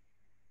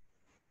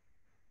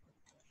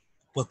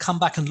 We'll come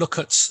back and look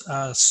at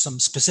some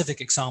specific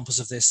examples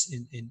of this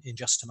in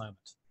just a moment.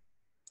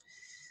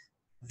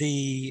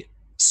 The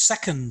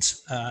second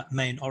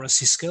main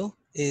Oracy skill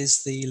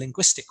is the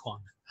linguistic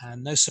one,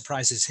 and no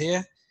surprises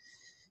here.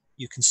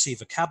 You can see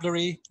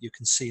vocabulary, you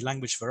can see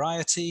language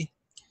variety,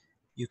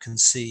 you can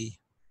see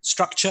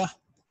structure,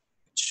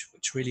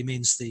 which really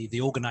means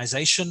the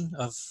organization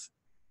of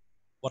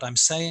what I'm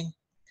saying,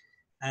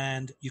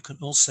 and you can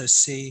also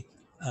see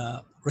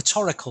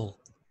rhetorical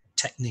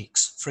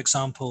techniques, for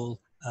example,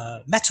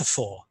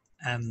 metaphor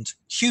and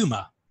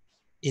humor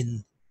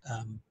in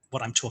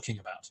what I'm talking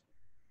about.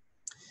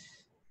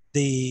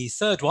 The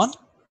third one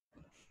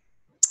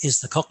is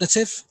the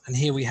cognitive, and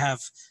here we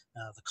have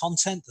the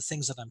content, the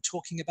things that I'm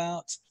talking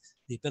about,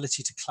 the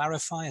ability to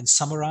clarify and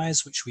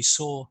summarize, which we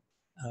saw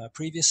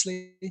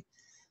previously,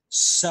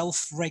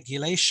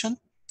 self-regulation,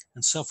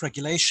 and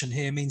self-regulation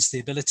here means the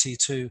ability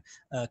to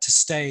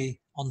stay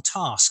on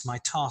task, my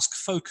task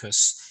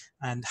focus,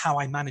 and how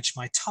I manage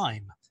my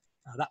time.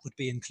 That would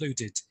be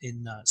included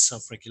in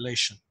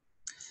self-regulation.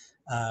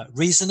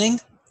 Reasoning,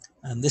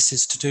 and this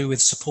is to do with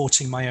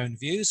supporting my own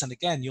views. And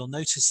again, you'll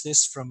notice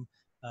this from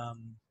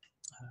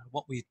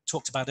what we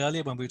talked about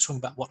earlier when we were talking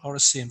about what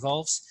Oracy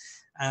involves.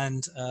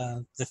 And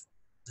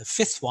the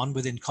fifth one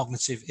within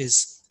cognitive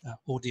is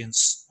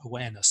audience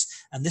awareness.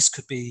 And this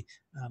could be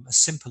as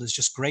simple as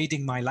just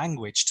grading my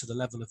language to the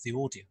level of the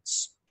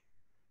audience.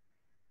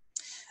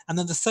 And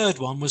then the third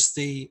one was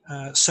the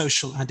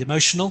social and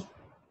emotional.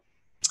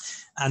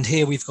 And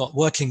here we've got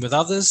working with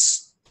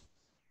others,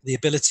 the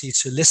ability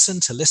to listen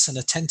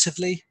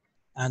attentively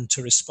and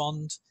to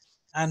respond.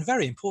 And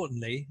very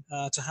importantly,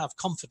 to have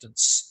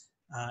confidence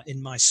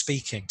in my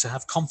speaking, to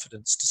have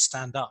confidence to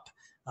stand up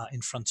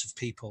in front of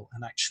people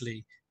and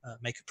actually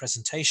make a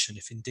presentation,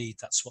 if indeed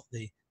that's what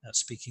the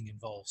speaking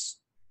involves.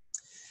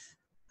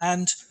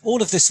 And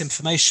all of this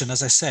information,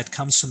 as I said,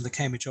 comes from the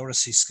Cambridge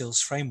Oracy Skills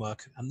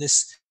Framework, and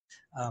this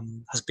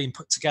has been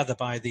put together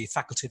by the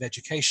Faculty of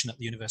Education at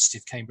the University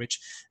of Cambridge,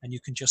 and you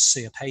can just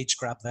see a page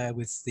grab there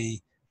with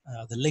the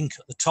link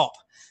at the top,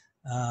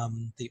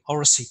 the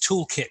Oracy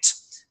Toolkit.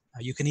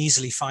 You can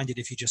easily find it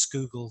if you just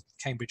Google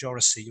Cambridge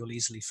Oracy, you'll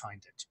easily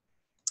find it.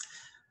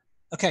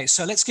 Okay,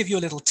 so let's give you a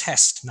little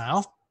test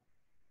now.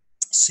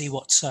 See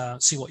what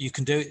you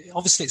can do.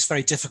 Obviously, it's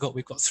very difficult.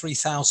 We've got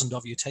 3,000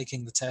 of you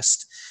taking the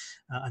test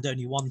and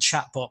only one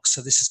chat box,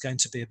 so this is going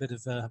to be a bit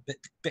of a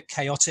bit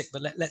chaotic.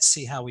 But let's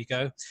see how we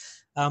go.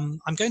 I'm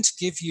going to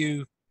give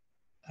you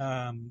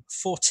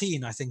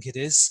 14, I think it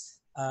is,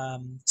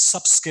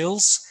 sub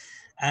skills,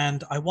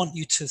 and I want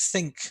you to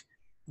think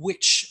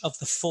which of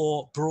the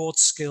four broad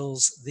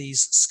skills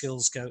these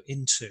skills go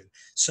into.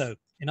 So,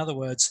 in other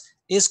words,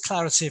 is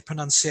clarity of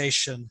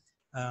pronunciation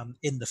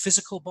in the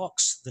physical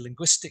box, the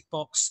linguistic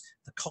box,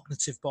 the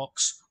cognitive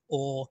box,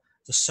 or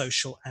the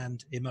social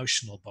and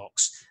emotional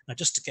box? Now,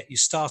 just to get you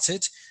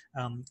started,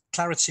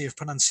 clarity of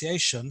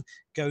pronunciation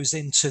goes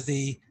into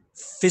the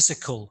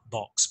physical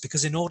box,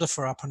 because in order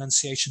for our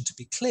pronunciation to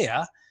be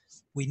clear,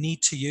 we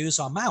need to use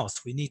our mouth,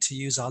 we need to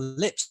use our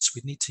lips,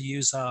 we need to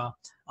use our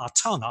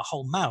tongue, our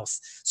whole mouth.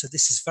 So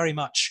this is very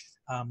much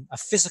a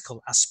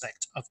physical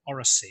aspect of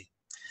Oracy.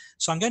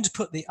 So I'm going to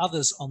put the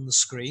others on the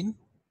screen.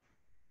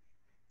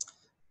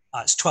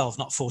 It's 12,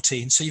 not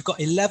 14. So you've got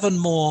 11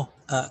 more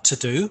to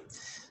do.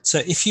 So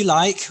if you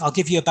like, I'll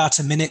give you about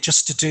a minute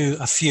just to do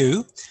a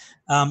few.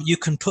 You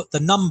can put the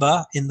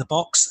number in the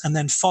box and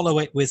then follow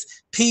it with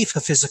P for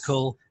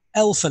physical,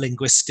 L for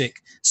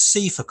linguistic,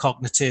 C for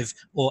cognitive,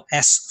 or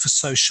S for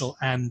social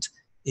and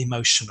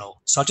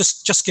emotional. So I'll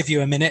just give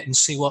you a minute and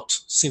see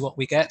what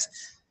we get.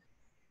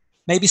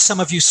 Maybe some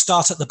of you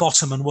start at the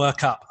bottom and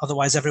work up.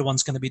 Otherwise,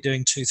 everyone's going to be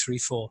doing 2, 3,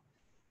 4.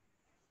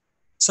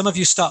 Some of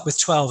you start with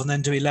 12 and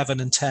then do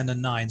 11 and 10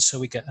 and 9, so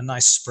we get a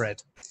nice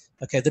spread.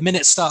 Okay, the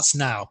minute starts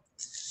now.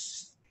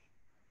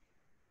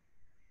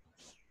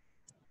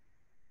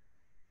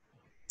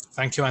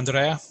 Thank you,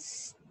 Andrea.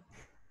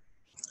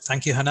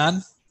 Thank you,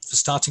 Hanan, for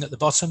starting at the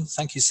bottom.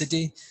 Thank you,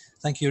 Sidi.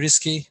 Thank you,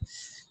 Rizki.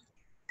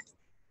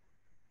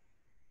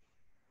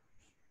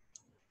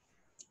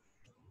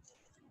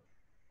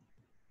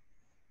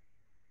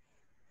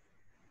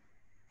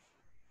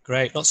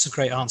 Great, lots of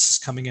great answers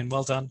coming in.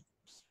 Well done.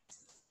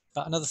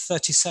 About another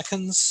 30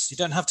 seconds. You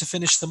don't have to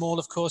finish them all,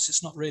 of course.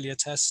 It's not really a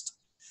test.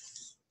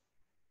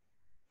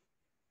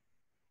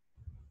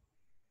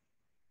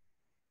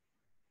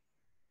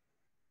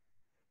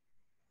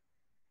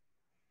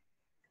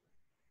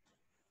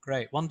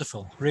 Great,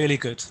 wonderful, really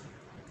good.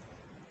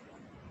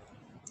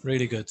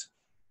 Really good.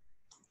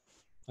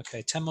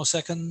 Okay, 10 more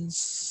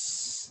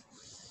seconds.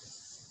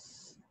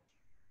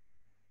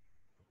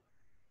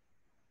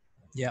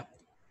 Yep,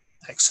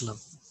 excellent.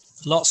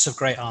 Lots of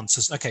great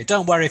answers. Okay,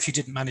 don't worry if you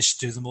didn't manage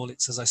to do them all.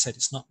 It's, as I said,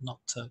 it's not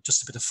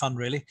just a bit of fun,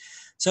 really.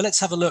 So let's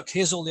have a look.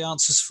 Here's all the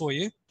answers for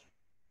you.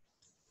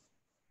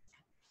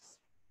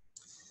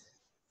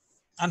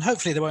 And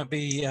hopefully there won't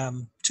be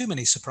too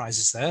many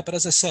surprises there. But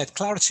as I said,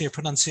 clarity of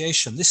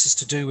pronunciation, this is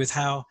to do with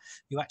how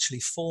you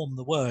actually form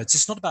the words.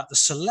 It's not about the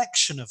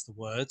selection of the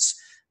words,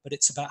 but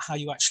it's about how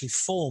you actually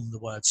form the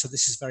words. So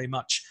this is very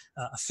much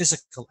a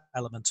physical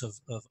element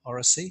of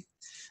oracy.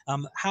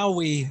 How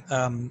we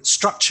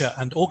structure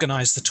and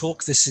organize the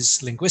talk, this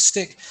is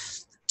linguistic.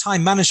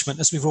 Time management,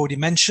 as we've already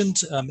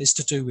mentioned, is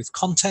to do with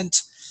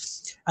content.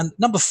 And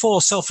number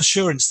 4,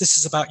 self-assurance. This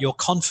is about your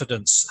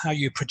confidence, how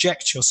you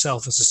project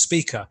yourself as a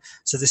speaker.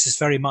 So this is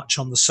very much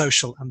on the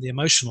social and the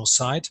emotional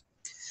side.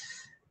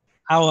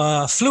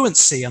 Our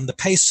fluency and the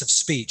pace of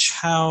speech,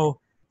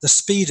 how the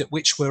speed at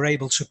which we're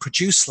able to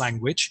produce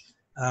language.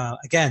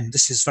 Again,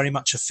 this is very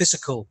much a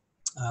physical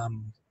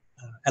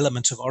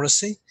element of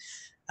oracy.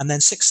 And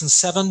then 6 and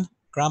 7,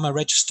 grammar,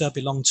 register,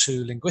 belong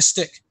to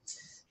linguistic.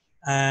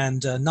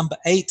 And number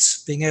 8,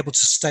 being able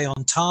to stay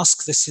on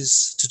task. This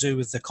is to do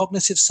with the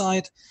cognitive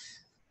side.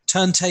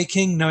 Turn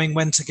taking, knowing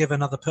when to give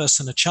another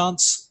person a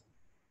chance,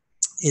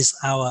 is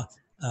our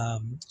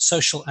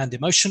social and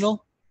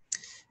emotional.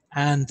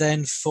 And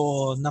then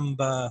for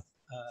number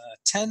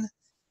 10,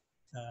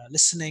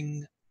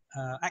 listening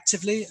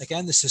actively.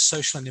 Again, this is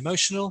social and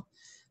emotional.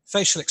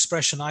 Facial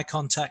expression, eye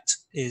contact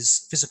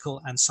is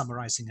physical, and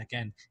summarizing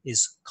again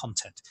is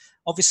content.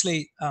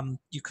 Obviously,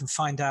 you can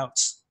find a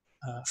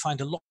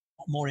lot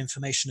more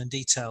information and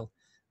detail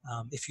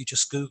if you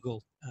just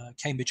Google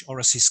Cambridge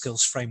Oracy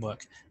Skills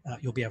Framework.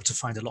 You'll be able to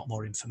find a lot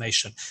more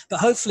information. But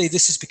hopefully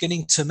this is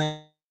beginning to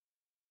make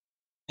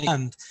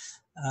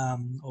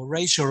or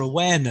raise your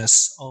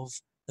awareness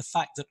of the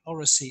fact that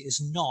oracy is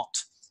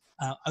not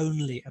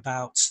only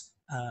about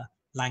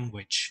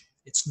language.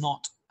 It's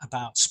not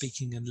about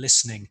speaking and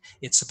listening.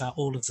 It's about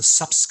all of the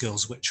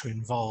sub-skills which are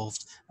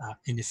involved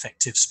in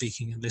effective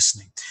speaking and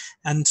listening.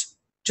 And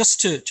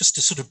just to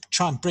sort of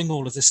try and bring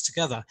all of this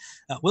together,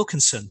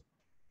 Wilkinson,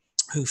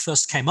 who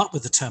first came up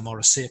with the term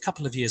oracy a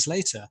couple of years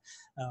later,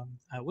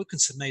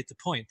 Wilkinson made the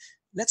point,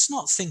 let's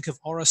not think of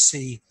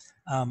oracy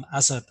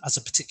as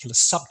a particular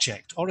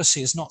subject.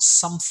 Oracy is not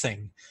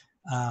something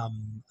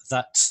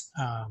that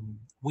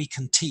we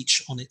can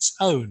teach on its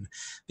own,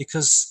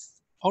 because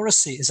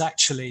oracy is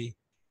actually,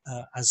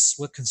 as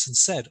Wilkinson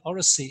said,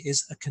 oracy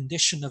is a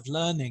condition of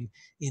learning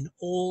in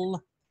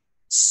all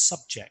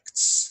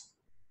subjects.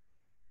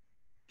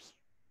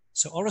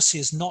 So oracy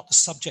is not a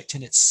subject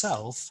in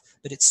itself,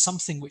 but it's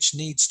something which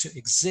needs to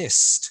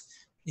exist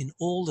in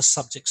all the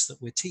subjects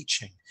that we're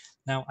teaching.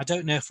 Now, I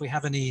don't know if we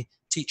have any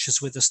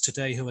teachers with us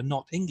today who are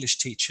not English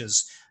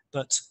teachers,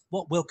 but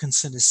what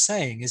Wilkinson is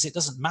saying is it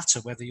doesn't matter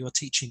whether you're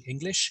teaching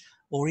English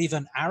or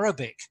even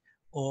Arabic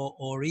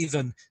or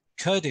even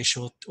Kurdish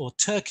or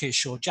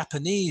Turkish or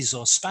Japanese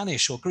or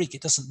Spanish or Greek.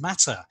 It doesn't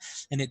matter.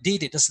 And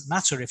indeed, it doesn't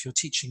matter if you're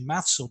teaching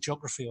maths or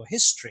geography or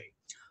history.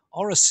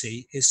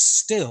 Oracy is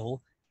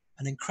still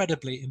an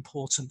incredibly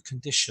important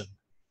condition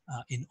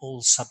in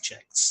all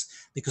subjects,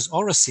 because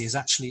oracy is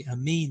actually a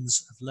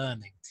means of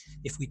learning.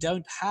 If we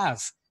don't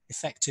have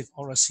effective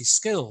oracy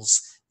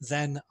skills,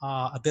 then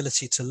our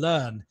ability to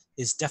learn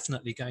is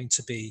definitely going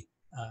to be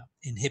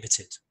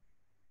inhibited.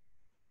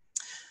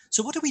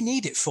 So what do we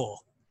need it for?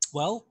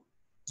 Well,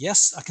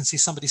 yes, I can see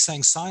somebody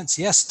saying science.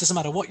 Yes, doesn't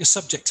matter what your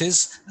subject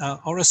is,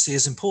 oracy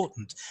is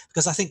important,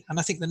 because I think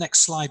the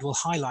next slide will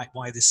highlight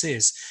why this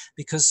is,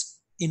 because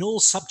in all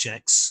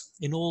subjects,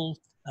 in all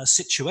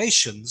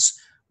situations,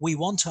 we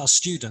want our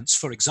students,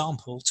 for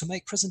example, to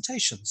make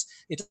presentations.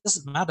 It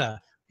doesn't matter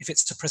if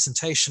it's a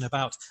presentation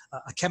about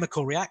a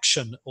chemical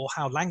reaction or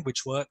how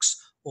language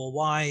works or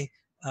why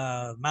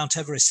Mount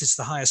Everest is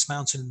the highest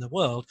mountain in the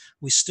world.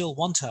 We still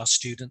want our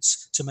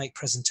students to make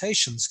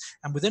presentations.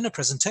 And within a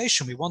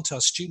presentation, we want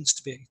our students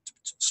to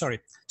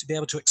be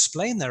able to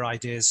explain their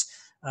ideas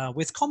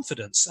with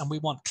confidence, and we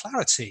want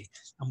clarity,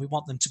 and we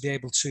want them to be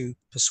able to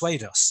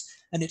persuade us.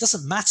 And it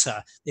doesn't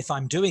matter if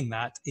I'm doing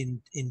that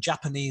in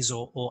Japanese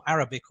or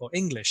Arabic or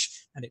English,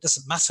 and it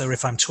doesn't matter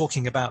if I'm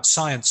talking about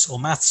science or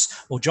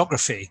maths or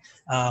geography.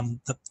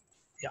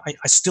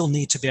 I still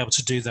need to be able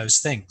to do those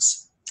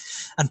things.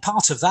 And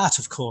part of that,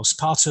 of course,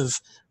 part of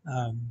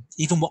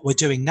even what we're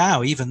doing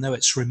now, even though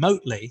it's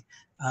remotely,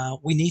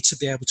 we need to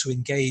be able to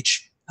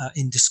engage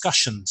in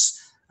discussions.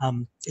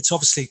 It's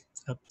obviously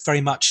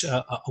very much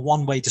a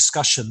one-way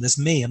discussion. There's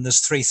me and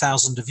there's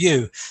 3,000 of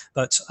you,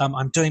 but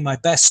I'm doing my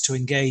best to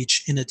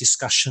engage in a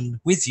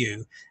discussion with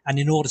you. And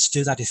in order to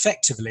do that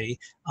effectively,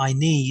 I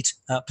need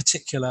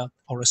particular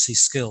Oracy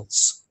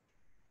skills.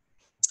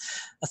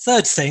 A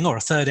third thing, or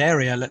a third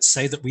area, let's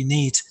say, that we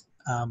need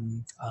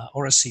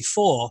Oracy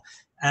for,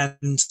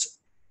 and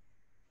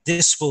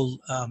this will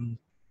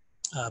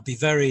be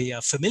very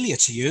familiar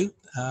to you,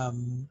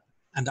 and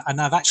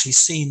I've actually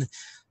seen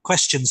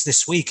questions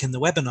this week in the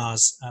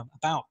webinars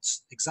about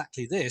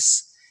exactly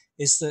this,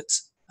 is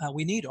that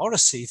we need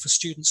Oracy for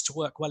students to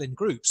work well in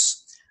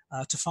groups,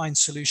 to find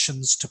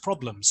solutions to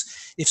problems.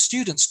 If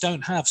students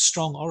don't have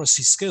strong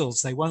Oracy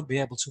skills, they won't be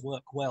able to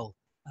work well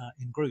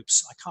in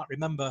groups. I can't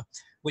remember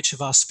which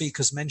of our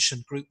speakers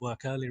mentioned group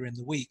work earlier in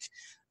the week,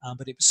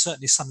 but it was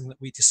certainly something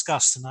that we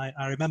discussed. And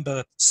I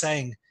remember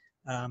saying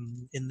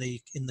in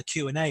the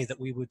Q&A that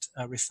we would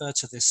refer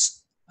to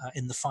this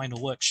in the final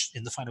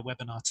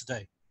webinar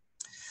today.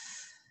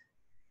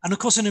 And of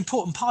course, an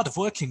important part of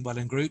working well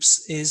in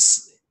groups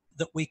is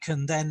that we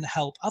can then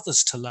help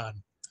others to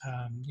learn.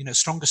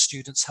 Stronger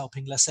students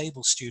helping less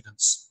able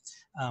students,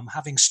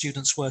 having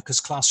students work as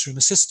classroom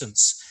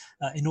assistants.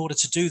 In order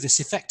to do this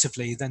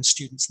effectively, then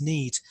students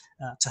need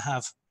to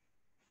have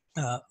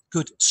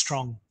good,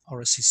 strong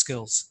Oracy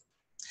skills.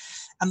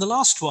 And the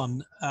last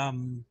one, or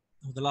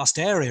the last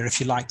area, if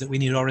you like, that we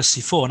need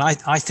Oracy for, and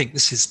I think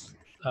this is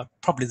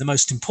probably the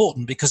most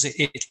important, because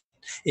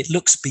it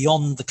looks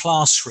beyond the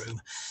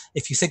classroom.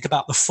 If you think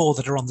about the four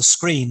that are on the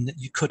screen,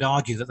 you could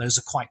argue that those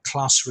are quite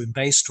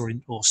classroom-based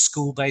or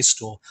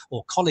school-based or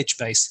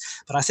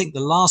college-based. But I think the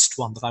last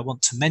one that I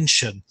want to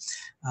mention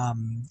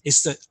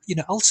is that,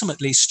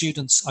 ultimately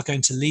students are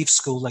going to leave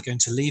school, they're going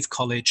to leave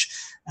college,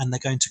 and they're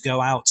going to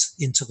go out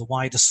into the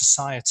wider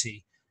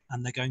society,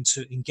 and they're going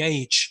to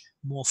engage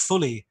more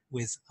fully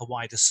with a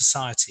wider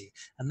society.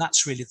 And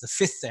that's really the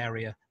fifth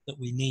area that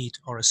we need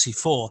Oracy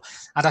for.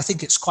 And I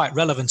think it's quite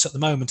relevant at the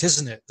moment,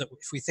 isn't it? That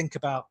if we think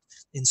about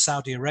in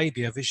Saudi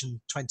Arabia, Vision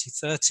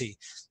 2030,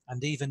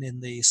 and even in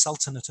the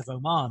Sultanate of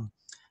Oman,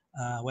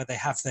 where they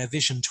have their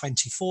Vision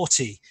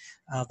 2040,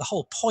 the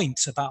whole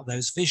point about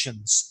those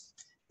visions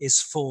is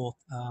for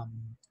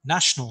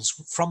nationals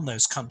from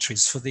those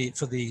countries, for the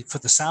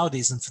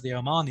Saudis and for the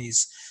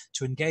Omanis,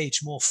 to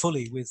engage more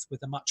fully with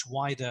a much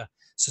wider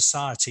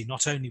society,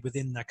 not only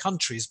within their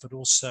countries, but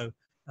also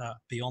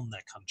beyond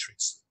their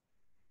countries.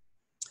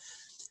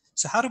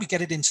 So how do we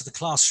get it into the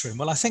classroom?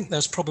 Well, I think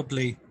there's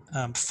probably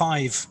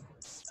five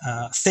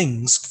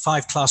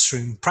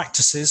classroom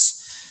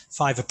practices,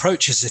 five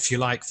approaches, if you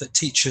like, that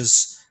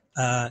teachers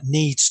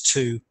need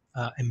to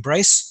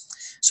embrace.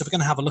 So we're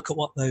going to have a look at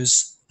what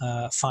those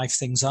five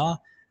things are.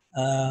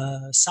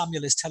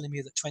 Samuel is telling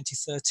me that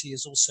 2030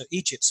 is also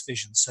Egypt's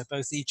vision. So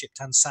both Egypt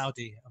and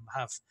Saudi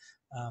have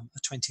a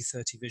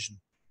 2030 vision.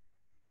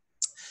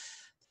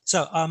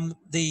 So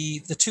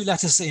the two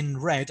letters in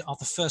red are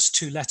the first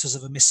two letters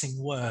of a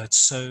missing word.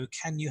 So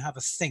can you have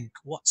a think?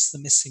 What's the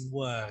missing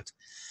word?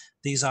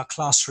 These are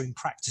classroom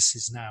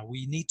practices now.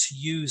 We need to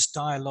use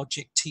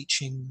dialogic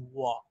teaching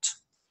what?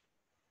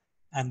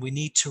 And we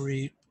need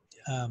to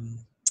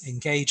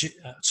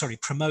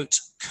promote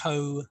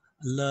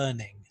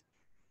co-learning.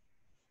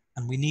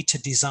 And we need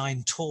to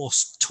design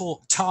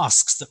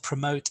tasks that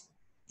promote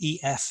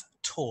EF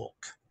talk.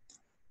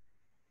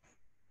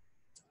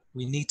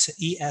 We need to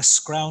ES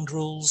ground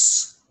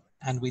rules,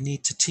 and we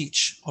need to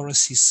teach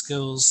Oracy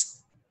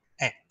skills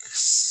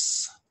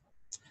X.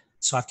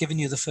 So I've given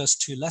you the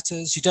first two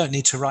letters. You don't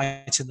need to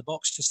write in the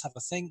box, just have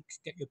a think,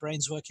 get your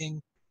brains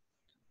working.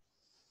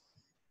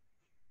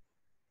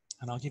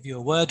 And I'll give you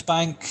a word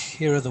bank.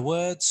 Here are the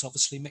words,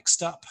 obviously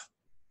mixed up.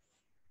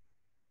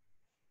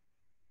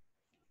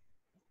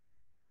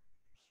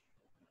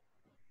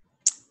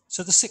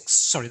 So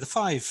the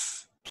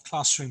five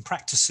classroom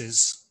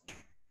practices,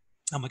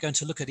 and we're going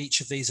to look at each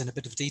of these in a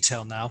bit of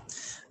detail now.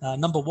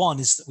 Number one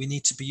is that we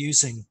need to be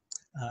using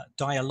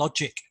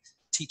dialogic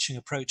teaching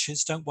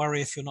approaches. Don't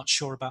worry if you're not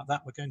sure about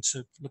that. We're going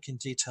to look in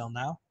detail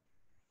now.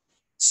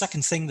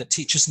 Second thing that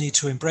teachers need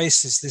to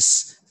embrace is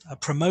this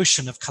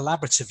promotion of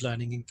collaborative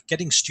learning and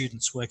getting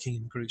students working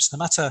in groups. No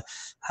matter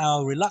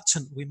how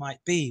reluctant we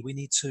might be, we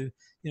need to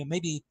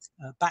maybe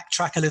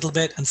backtrack a little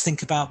bit and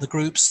think about the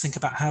groups, think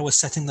about how we're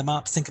setting them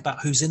up, think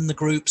about who's in the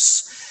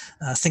groups,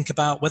 think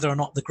about whether or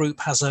not the group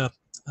has a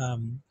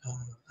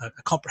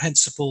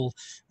comprehensible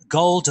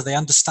goal. Do they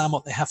understand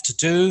what they have to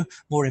do?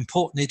 More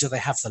importantly, do they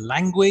have the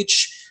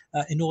language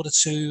in order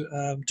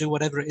to do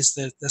whatever it is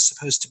they're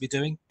supposed to be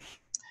doing?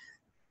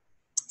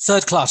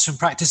 Third classroom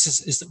practice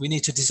is that we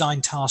need to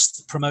design tasks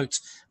that promote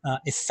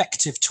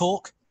effective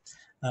talk.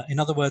 In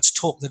other words,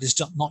 talk that is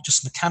not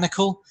just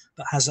mechanical,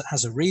 but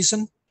has a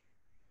reason.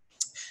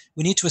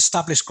 We need to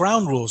establish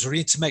ground rules. We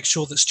need to make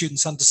sure that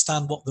students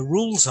understand what the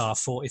rules are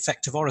for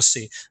effective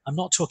oracy. I'm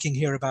not talking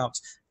here about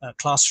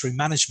classroom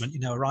management,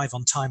 arrive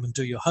on time and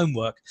do your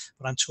homework,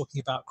 but I'm talking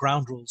about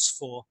ground rules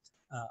for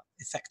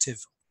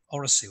effective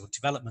oracy or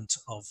development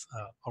of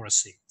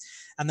oracy.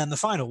 And then the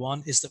final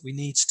one is that we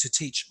need to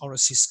teach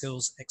oracy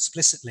skills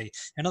explicitly.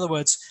 In other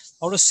words,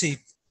 oracy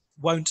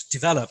won't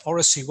develop,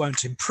 oracy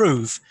won't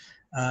improve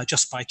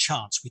just by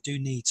chance. We do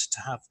need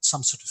to have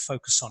some sort of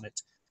focus on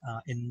it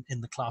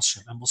in the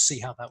classroom, and we'll see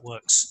how that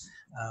works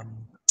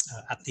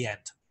at the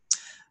end.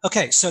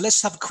 Okay, so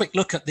let's have a quick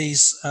look at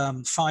these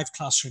 5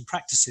 classroom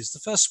practices. The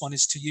first one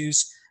is to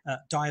use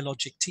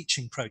dialogic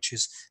teaching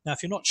approaches. Now,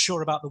 if you're not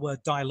sure about the word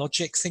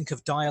dialogic, think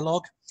of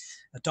dialogue.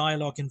 A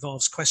dialogue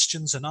involves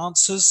questions and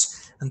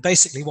answers, and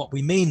basically what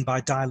we mean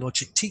by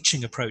dialogic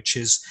teaching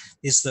approaches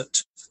is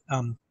that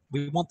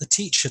we want the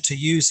teacher to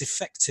use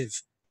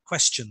effective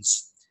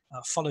questions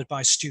followed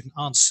by student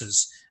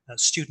answers,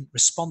 student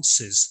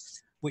responses,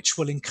 which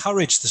will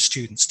encourage the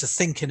students to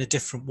think in a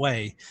different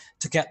way,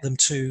 to get them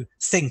to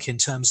think in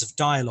terms of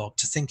dialogue,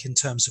 to think in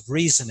terms of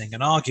reasoning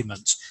and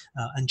argument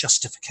and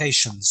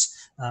justifications,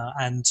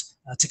 and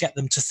to get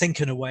them to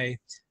think in a way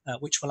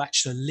which will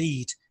actually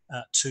lead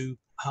to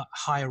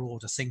higher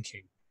order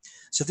thinking.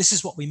 So this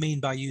is what we mean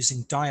by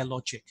using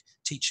dialogic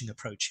teaching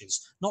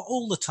approaches. Not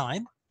all the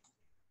time.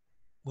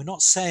 We're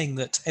not saying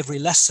that every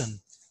lesson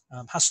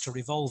has to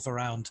revolve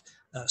around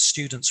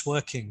students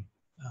working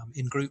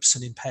in groups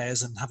and in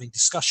pairs and having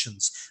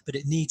discussions, but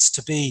it needs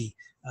to be,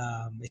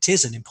 it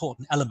is an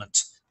important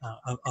element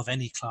of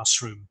any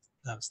classroom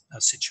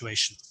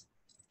situation.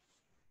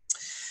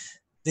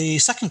 The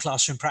second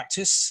classroom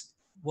practice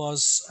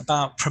was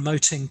about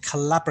promoting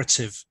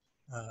collaborative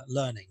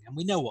learning, and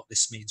we know what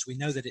this means. We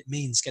know that it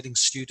means getting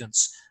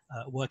students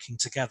working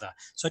together.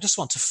 So I just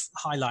want to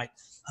highlight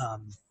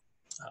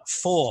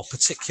 4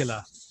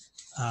 particular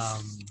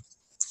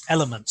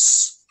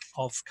elements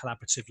of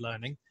collaborative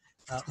learning.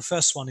 The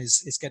first one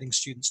is getting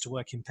students to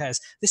work in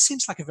pairs. This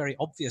seems like a very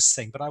obvious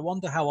thing, but I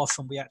wonder how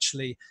often we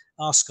actually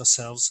ask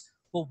ourselves,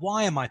 well,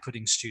 why am I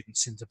putting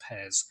students into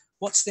pairs?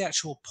 What's the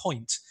actual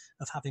point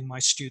of having my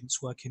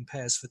students work in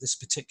pairs for this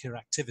particular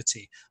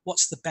activity?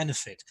 What's the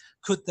benefit?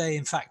 Could they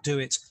in fact do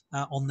it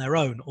on their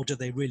own, or do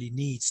they really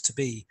need to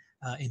be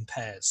in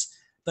pairs?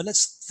 But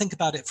let's think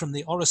about it from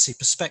the Oracy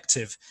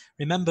perspective.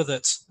 Remember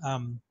that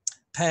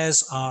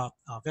pairs are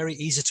very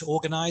easy to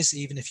organize,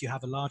 even if you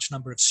have a large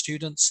number of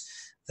students.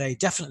 They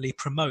definitely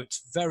promote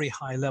very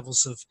high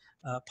levels of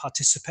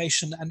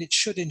participation, and it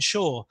should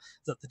ensure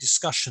that the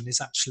discussion is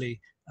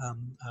actually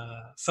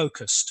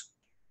focused.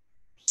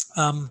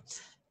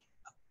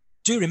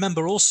 Do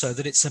remember also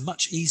that it's a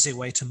much easier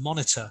way to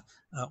monitor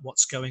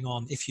what's going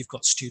on if you've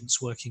got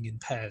students working in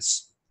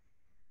pairs.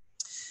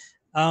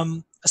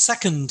 A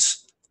second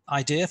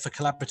idea for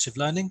collaborative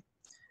learning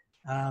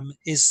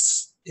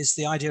is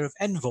the idea of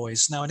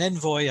envoys. Now, an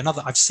envoy,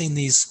 I've seen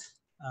these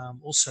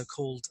also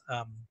called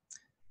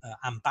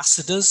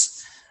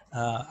ambassadors.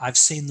 I've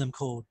seen them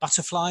called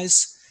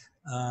butterflies.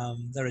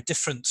 There are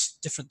different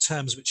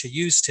terms which are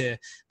used here,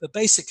 but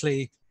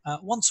basically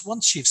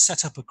once you've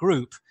set up a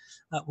group,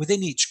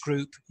 within each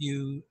group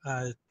you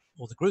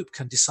or the group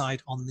can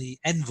decide on the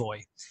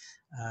envoy,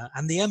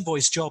 and the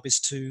envoy's job is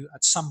to,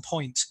 at some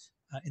point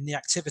in the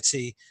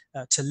activity,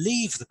 to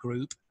leave the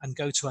group and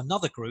go to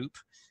another group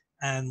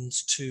and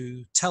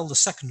to tell the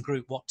second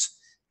group what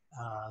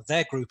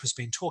their group has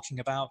been talking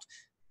about,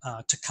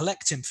 to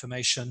collect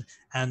information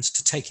and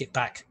to take it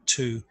back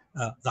to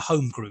the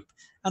home group.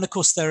 And of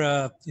course, there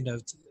are,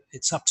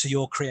 it's up to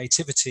your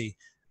creativity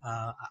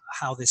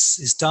how this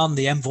is done.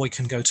 The envoy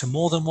can go to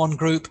more than one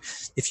group.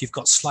 If you've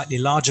got slightly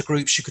larger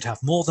groups, you could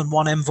have more than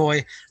one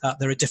envoy.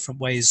 There are different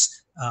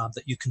ways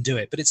that you can do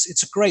it, but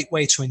it's a great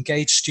way to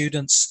engage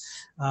students,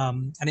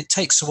 and it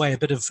takes away a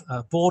bit of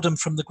boredom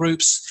from the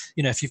groups.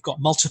 If you've got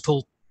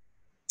multiple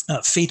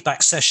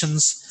feedback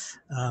sessions,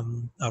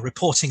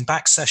 reporting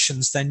back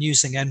sessions, then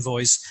using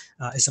envoys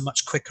is a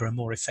much quicker and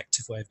more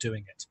effective way of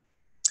doing it.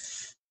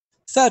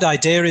 Third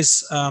idea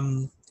is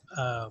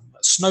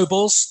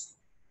snowballs.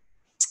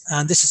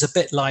 And this is a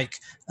bit like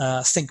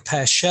think,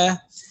 pair,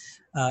 share,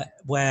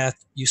 where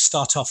you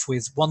start off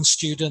with one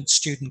student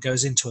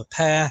goes into a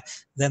pair,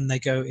 then they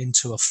go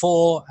into a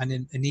 4,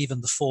 and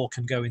even the 4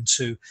 can go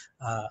into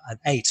an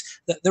 8.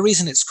 The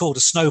reason it's called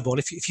a snowball,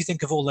 if you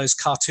think of all those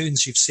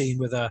cartoons you've seen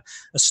with a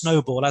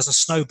snowball, as a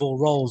snowball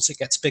rolls, it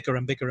gets bigger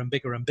and bigger and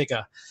bigger and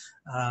bigger.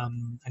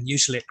 And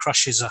usually it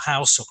crushes a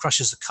house or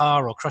crushes a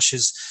car or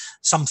crushes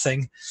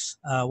something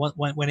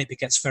when it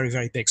gets very,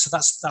 very big. So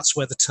that's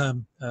where the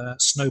term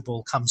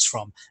snowball comes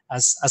from.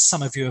 As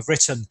some of you have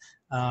written,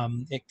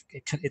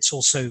 it's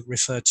also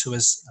referred to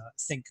as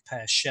think,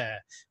 pair,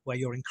 share, where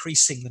you're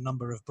increasing the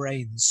number of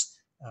brains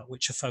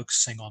which are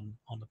focusing on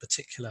a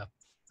particular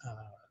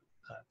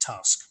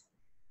task.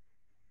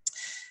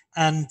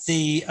 And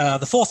the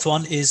fourth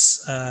one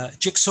is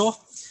jigsaw,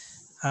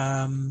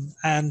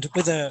 and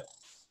with a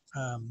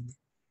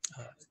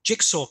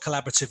jigsaw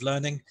collaborative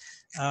learning,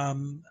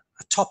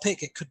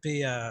 topic, it could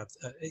be a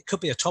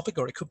topic,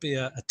 or it could be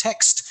a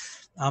text,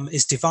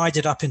 is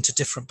divided up into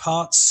different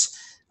parts,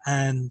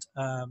 and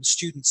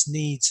students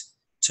need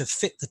to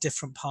fit the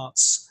different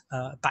parts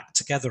back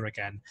together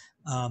again.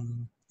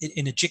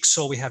 In a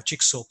jigsaw, we have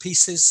jigsaw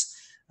pieces.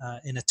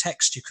 In a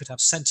text, you could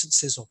have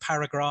sentences or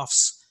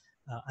paragraphs,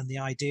 and the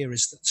idea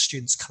is that the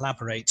students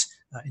collaborate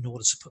in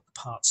order to put the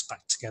parts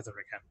back together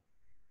again.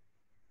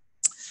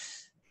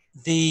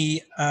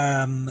 The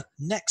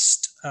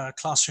next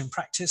classroom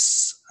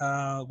practice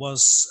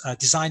was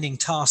designing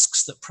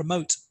tasks that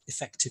promote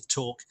effective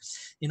talk.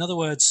 In other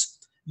words,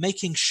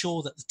 making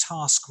sure that the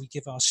task we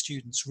give our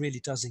students really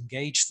does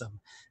engage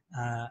them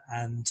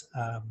and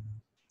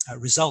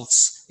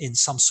results in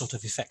some sort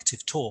of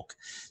effective talk.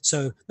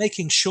 So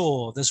making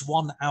sure there's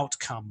one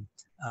outcome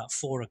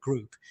for a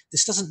group.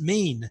 This doesn't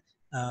mean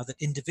that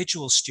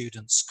individual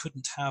students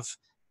couldn't have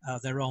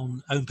their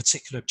own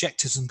particular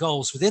objectives and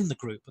goals within the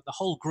group, but the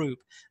whole group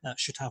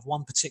should have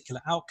one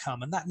particular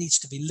outcome, and that needs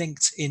to be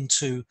linked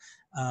into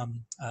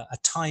a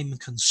time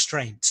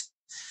constraint.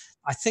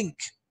 I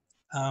think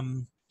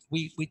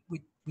we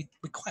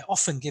quite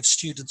often give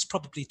students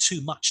probably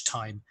too much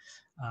time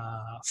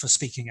for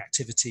speaking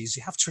activities.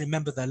 You have to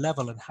remember their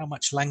level and how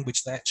much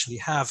language they actually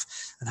have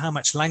and how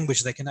much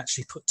language they can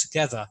actually put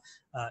together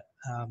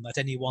at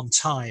any one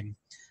time.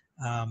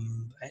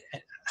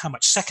 How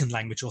much second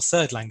language or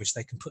third language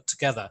they can put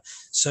together.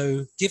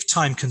 So give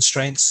time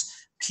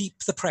constraints, keep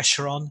the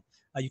pressure on.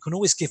 You can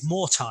always give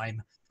more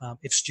time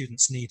if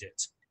students need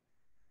it.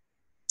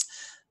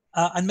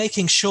 And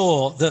making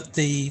sure that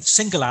the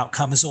single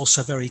outcome is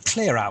also a very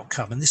clear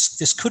outcome. And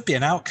this could be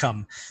an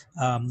outcome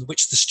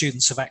which the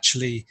students have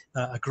actually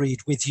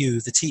agreed with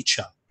you, the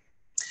teacher.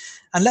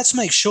 And let's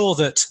make sure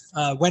that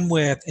when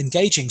we're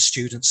engaging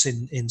students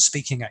in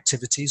speaking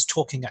activities,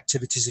 talking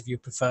activities if you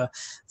prefer,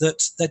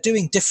 that they're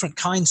doing different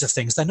kinds of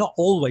things. They're not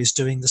always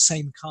doing the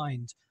same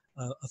kind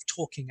of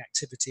talking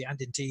activity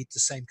and indeed the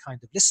same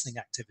kind of listening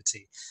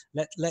activity.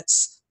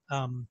 Let's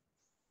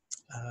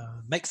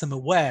make them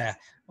aware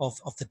of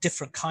the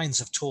different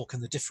kinds of talk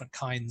and the different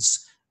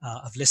kinds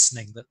of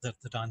listening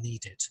that are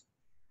needed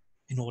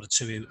in order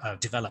to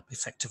develop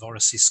effective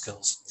oracy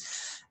skills.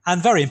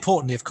 And very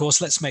importantly, of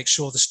course, let's make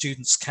sure the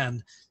students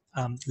can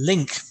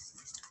link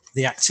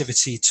the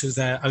activity to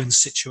their own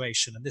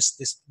situation. And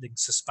this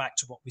links us back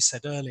to what we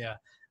said earlier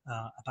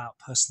about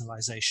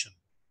personalization.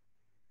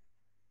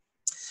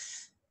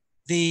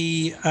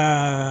 The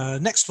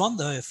next one,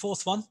 the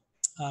fourth one,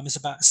 is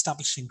about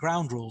establishing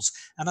ground rules.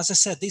 And as I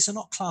said, these are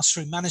not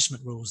classroom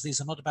management rules.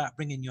 These are not about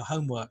bringing your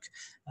homework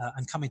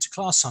and coming to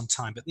class on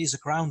time, but these are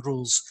ground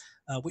rules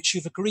which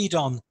you've agreed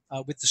on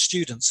with the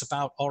students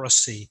about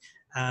oracy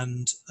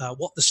and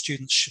what the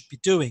students should be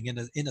doing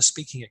in a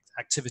speaking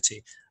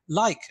activity.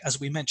 Like, as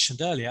we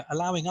mentioned earlier,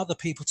 allowing other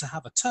people to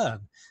have a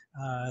turn.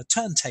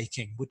 Turn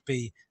taking would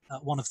be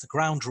one of the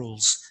ground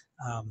rules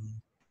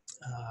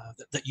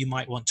that you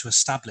might want to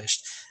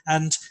establish.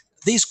 And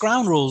these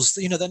ground rules,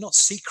 you know, they're not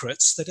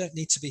secrets. They don't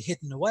need to be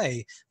hidden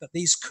away, but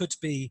these could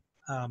be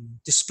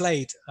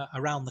displayed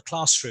around the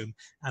classroom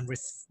and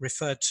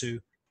referred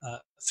to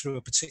through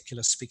a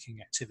particular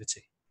speaking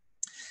activity.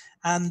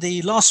 And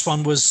the last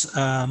one was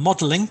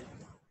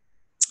was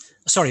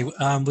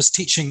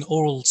teaching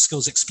oral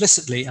skills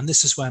explicitly, and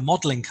this is where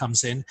modeling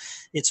comes in.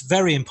 It's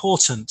very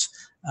important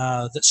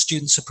that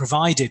students are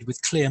provided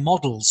with clear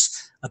models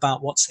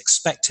about what's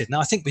expected. Now,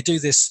 I think we do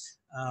this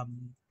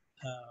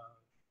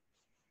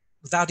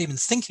without even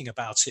thinking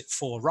about it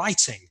for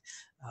writing,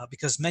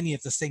 because many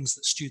of the things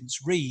that students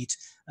read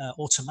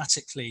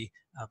automatically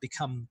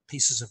become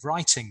pieces of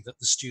writing that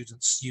the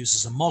students use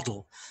as a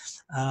model.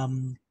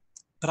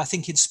 But I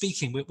think in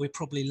speaking, we're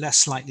probably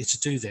less likely to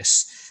do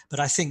this. But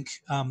I think,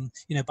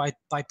 you know, by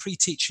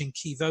pre-teaching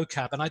key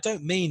vocab, and I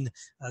don't mean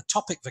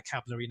topic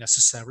vocabulary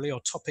necessarily or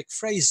topic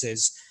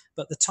phrases,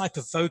 but the type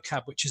of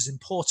vocab which is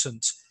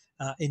important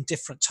in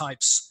different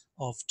types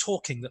of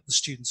talking that the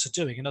students are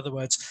doing. In other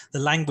words, the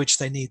language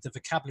they need, the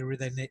vocabulary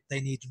they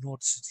need in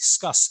order to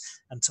discuss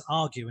and to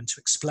argue and to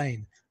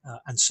explain,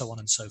 and so on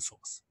and so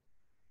forth.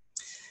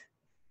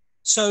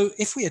 So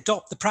if we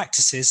adopt the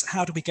practices,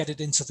 how do we get it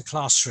into the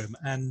classroom?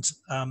 And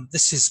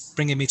this is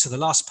bringing me to the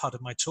last part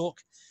of my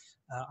talk.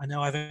 I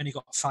know I've only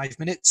got 5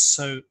 minutes,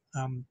 so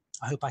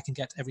I hope I can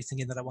get everything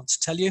in that I want to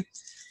tell you.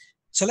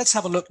 So let's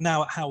have a look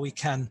now at how we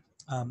can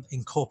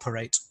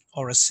incorporate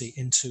oracy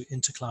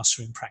into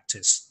classroom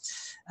practice.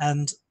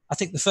 And I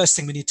think the first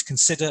thing we need to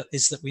consider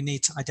is that we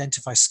need to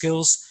identify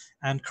skills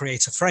and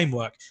create a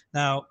framework.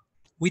 Now,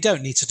 we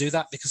don't need to do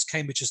that because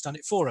Cambridge has done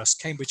it for us.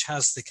 Cambridge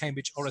has the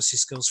Cambridge Oracy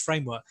Skills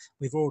Framework.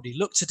 We've already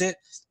looked at it.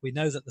 We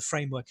know that the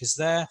framework is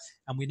there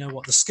and we know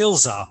what the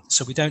skills are.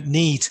 So we don't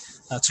need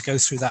to go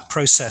through that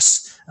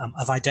process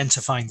of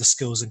identifying the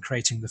skills and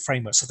creating the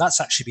framework. So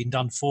that's actually been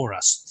done for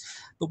us.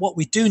 But what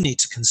we do need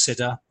to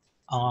consider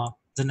are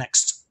the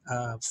next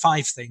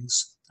 5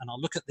 things. And I'll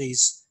look at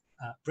these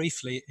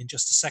briefly in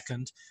just a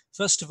second.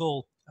 First of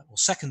all, or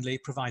secondly,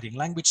 providing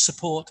language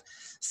support.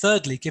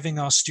 Thirdly, giving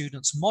our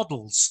students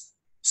models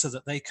so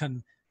that they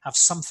can have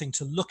something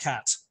to look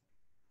at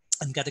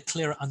and get a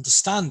clearer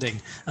understanding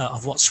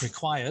of what's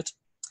required.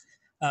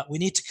 We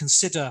need to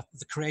consider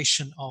the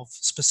creation of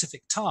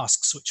specific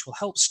tasks which will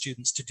help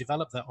students to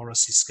develop their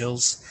Oracy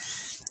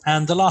skills.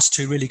 And the last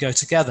two really go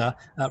together,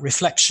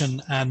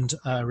 reflection and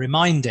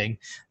reminding,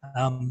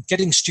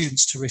 getting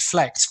students to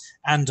reflect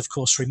and, of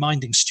course,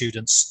 reminding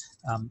students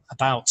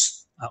about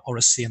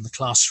Oracy in the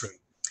classroom.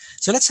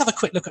 So let's have a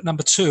quick look at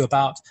number 2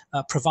 about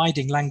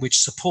providing language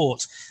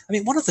support. I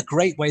mean, one of the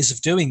great ways of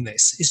doing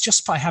this is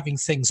just by having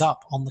things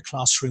up on the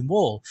classroom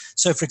wall.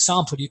 So, for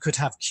example, you could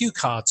have cue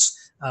cards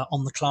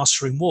on the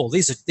classroom wall.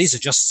 These are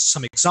just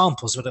some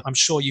examples, but I'm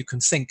sure you can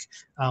think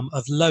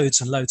of loads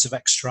and loads of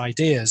extra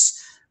ideas.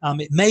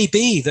 It may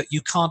be that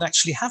you can't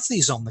actually have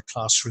these on the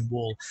classroom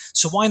wall.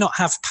 So why not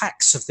have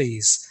packs of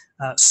these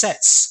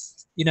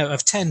sets,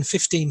 of 10,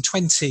 15,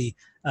 20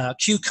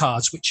 cue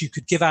cards, which you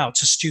could give out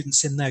to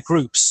students in their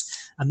groups.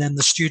 And then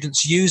the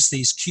students use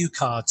these cue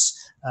cards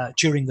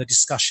during the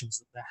discussions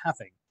that they're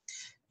having.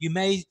 You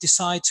may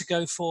decide to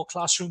go for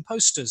classroom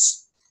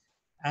posters.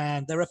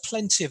 And there are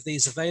plenty of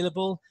these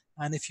available.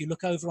 And if you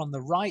look over on the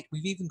right,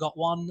 we've even got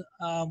one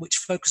which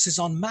focuses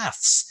on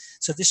maths.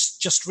 So this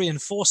just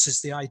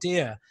reinforces the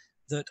idea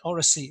that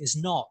Oracy is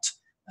not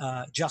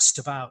just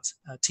about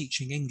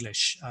teaching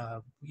English.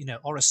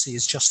 Oracy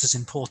is just as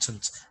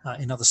important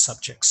in other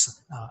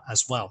subjects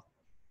as well.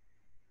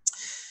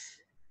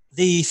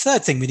 The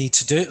third thing we need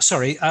to do,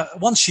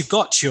 once you've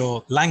got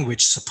your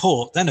language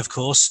support, then of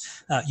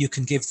course you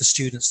can give the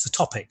students the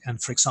topic.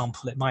 And for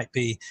example, it might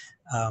be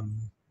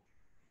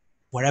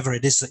wherever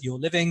it is that you're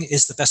living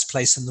is the best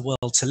place in the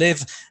world to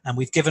live. And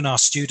we've given our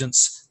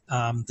students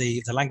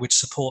the language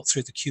support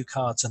through the cue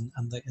cards and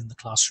in the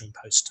classroom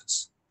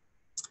posters.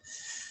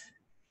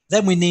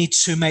 Then we need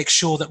to make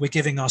sure that we're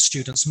giving our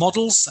students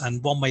models.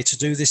 And one way to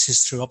do this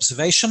is through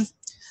observation.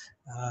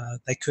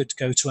 They could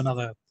go to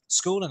another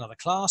school, another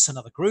class,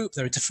 another group.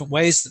 There are different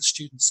ways that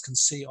students can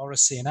see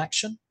Oracy in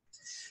action.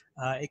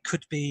 It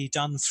could be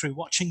done through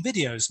watching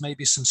videos,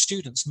 maybe some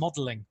students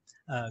modeling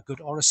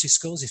good Oracy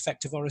skills,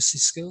 effective Oracy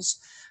skills.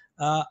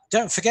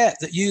 Don't forget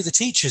that you, the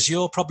teachers,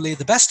 you're probably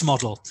the best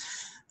model.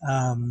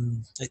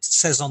 It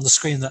says on the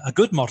screen that a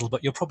good model,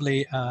 but you're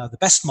probably the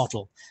best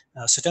model.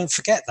 So don't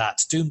forget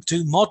that. Do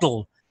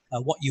model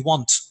what you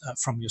want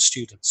from your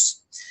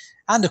students.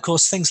 And of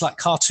course, things like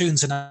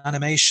cartoons and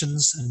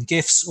animations and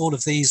GIFs, all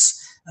of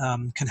these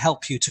can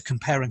help you to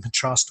compare and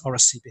contrast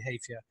Oracy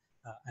behavior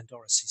and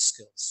Oracy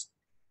skills.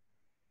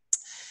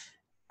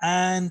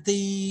 And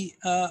the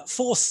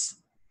fourth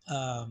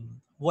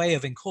way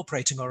of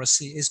incorporating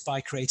Oracy is by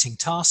creating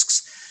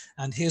tasks.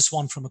 And here's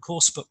one from a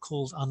course book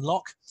called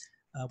Unlock,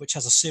 which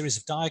has a series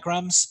of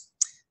diagrams.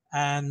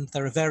 And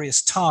there are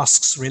various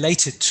tasks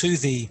related to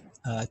the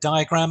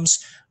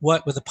diagrams.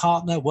 Work with a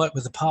partner,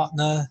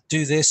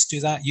 do this, do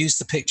that, use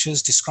the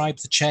pictures, describe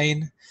the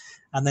chain,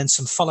 and then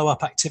some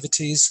follow-up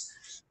activities.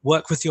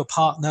 Work with your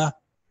partner,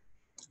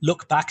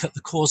 look back at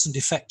the cause and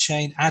effect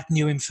chain, add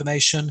new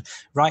information,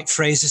 write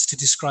phrases to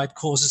describe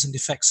causes and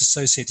effects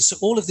associated. So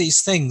all of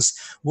these things,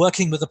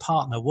 working with a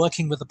partner, all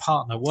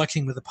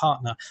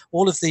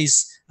of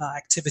these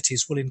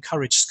activities will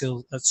encourage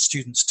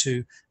students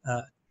to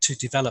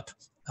develop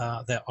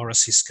their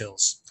Oracy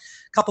skills.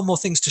 A couple more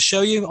things to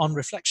show you on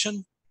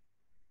reflection.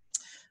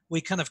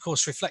 We can, of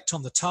course, reflect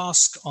on the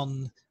task,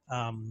 on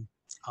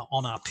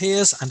our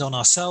peers and on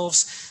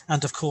ourselves.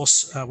 And of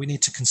course, we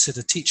need to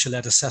consider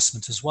teacher-led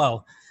assessment as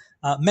well.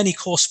 Many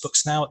course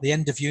books now at the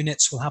end of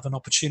units will have an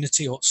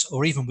opportunity,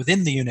 or even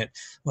within the unit,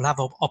 will have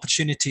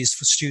opportunities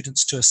for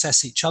students to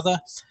assess each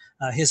other.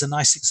 Here's a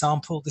nice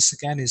example. This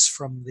again is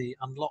from the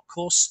Unlock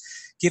course.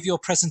 Give your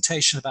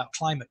presentation about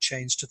climate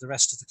change to the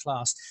rest of the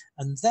class.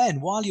 And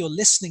then while you're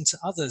listening to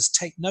others,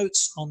 take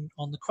notes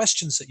on the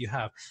questions that you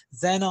have,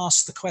 then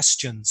ask the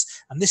questions.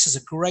 And this is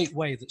a great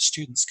way that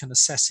students can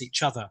assess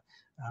each other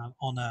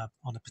on a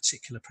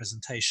particular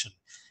presentation.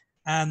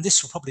 And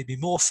this will probably be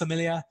more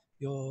familiar.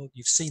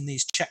 You've seen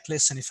these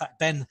checklists. And in fact,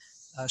 Ben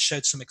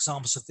showed some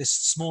examples of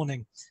this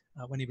morning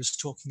when he was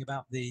talking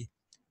about the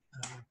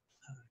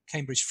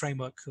Cambridge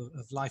framework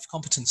of life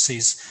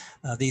competencies,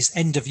 these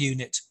end of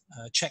unit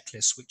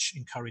checklists which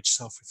encourage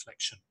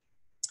self-reflection.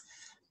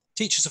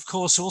 Teachers, of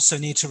course, also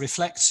need to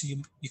reflect.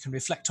 You can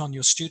reflect on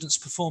your students'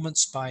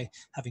 performance by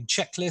having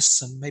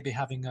checklists and maybe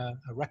having a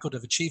record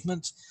of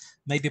achievement,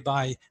 maybe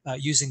by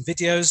using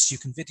videos. You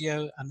can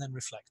video and then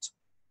reflect.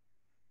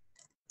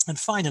 And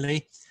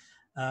finally,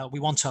 we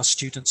want our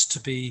students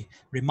to be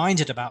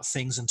reminded about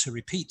things and to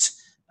repeat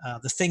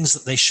the things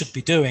that they should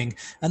be doing.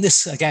 And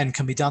this, again,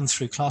 can be done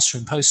through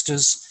classroom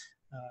posters.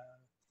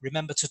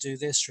 Remember to do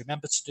this,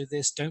 remember to do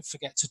this, don't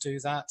forget to do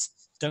that,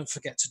 don't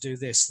forget to do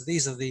this. So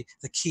these are the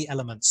key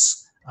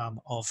elements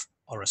of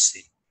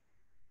Oracy.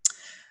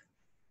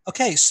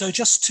 Okay, so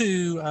just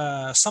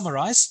to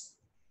summarize,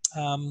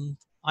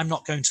 I'm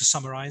not going to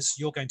summarize,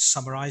 you're going to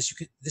summarize.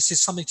 This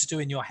is something to do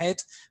in your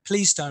head.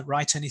 Please don't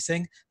write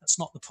anything. That's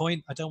not the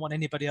point. I don't want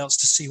anybody else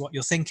to see what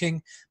you're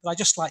thinking, but I'd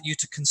just like you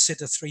to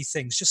consider 3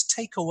 things. Just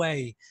take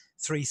away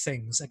 3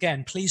 things.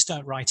 Again, please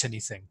don't write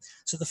anything.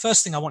 So the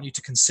first thing I want you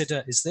to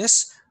consider is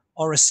this.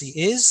 Oracy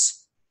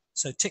is.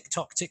 So tick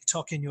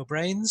tock in your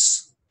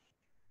brains.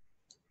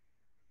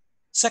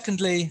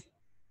 Secondly,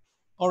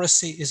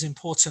 Oracy is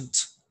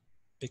important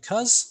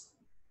because,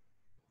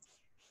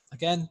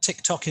 again,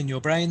 tick tock in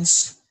your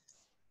brains.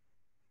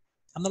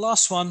 And the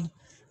last one,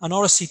 an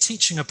Oracy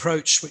teaching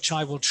approach, which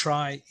I will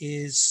try,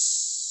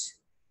 is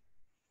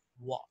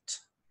what?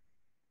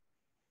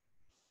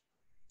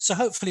 So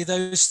hopefully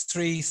those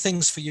three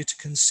things for you to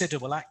consider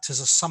will act as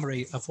a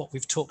summary of what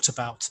we've talked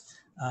about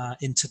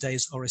in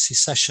today's Oracy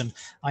session.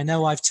 I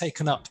know I've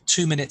taken up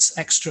 2 minutes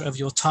extra of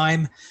your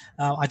time.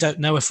 I don't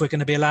know if we're going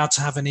to be allowed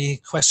to have any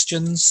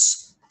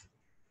questions,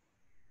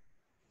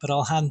 but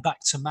I'll hand back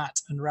to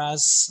Matt and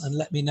Raz and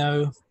let me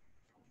know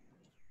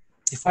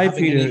if we're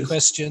having any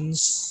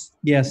questions.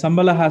 Yeah,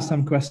 Sambala has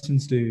some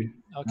questions too.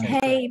 Okay. Hey,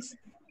 great.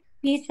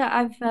 Peter,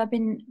 I've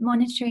been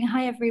monitoring.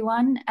 Hi,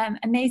 everyone.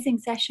 Amazing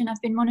session.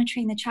 I've been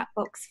monitoring the chat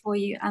box for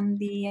you and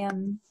the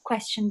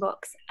question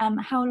box.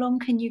 How long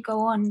can you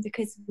go on?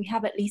 Because we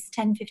have at least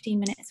 10, 15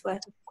 minutes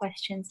worth of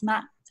questions.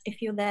 Matt, if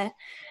you're there,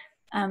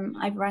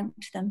 I've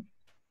ranked them.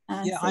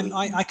 Yeah, so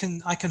I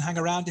can hang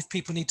around. If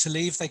people need to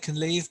leave, they can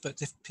leave.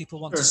 But if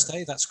people want to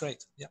stay, that's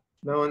great. Yeah.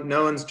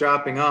 No one's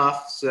dropping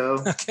off.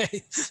 So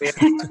okay. We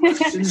have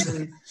questions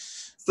and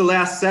it's the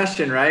last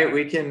session, right?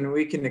 We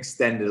can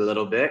extend it a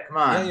little bit. Come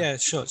on. Yeah,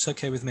 sure. It's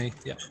okay with me.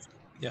 Yeah.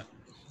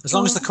 As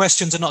long as the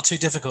questions are not too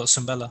difficult,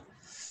 Sambella.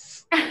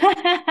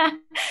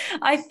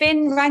 I've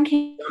been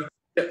ranking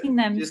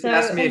them. Just so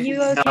ask me are if you you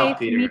can okay help, for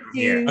Peter, me from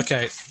here.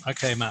 to?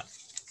 Okay, Matt.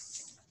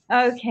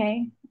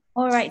 Okay.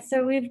 All right.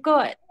 So we've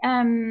got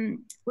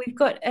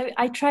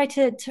I try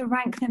to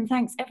rank them.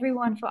 Thanks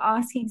everyone for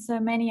asking so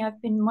many. I've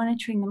been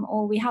monitoring them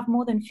all. We have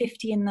more than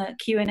 50 in the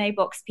Q&A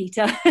box,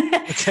 Peter.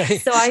 Okay.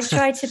 So I've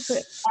tried to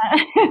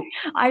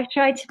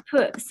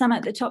put some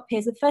at the top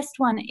here. The first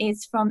one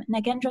is from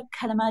Nagendra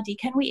Kalamadi.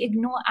 Can we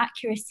ignore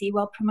accuracy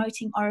while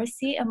promoting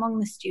Oracy among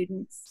the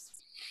students?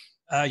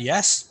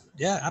 Yes.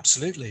 Yeah,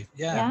 absolutely.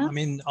 Yeah. I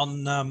mean,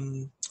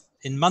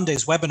 in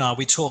Monday's webinar,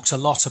 we talked a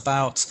lot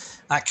about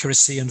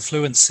accuracy and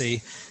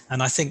fluency.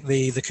 And I think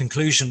the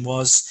conclusion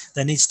was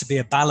there needs to be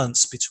a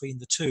balance between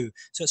the two.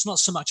 So it's not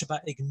so much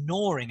about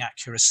ignoring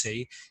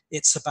accuracy.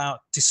 It's about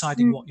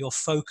deciding what your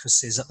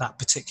focus is at that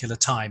particular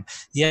time.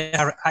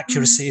 Yeah,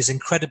 accuracy is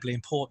incredibly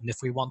important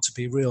if we want to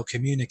be real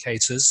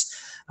communicators.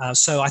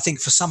 So I think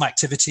for some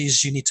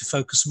activities, you need to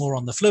focus more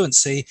on the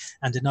fluency,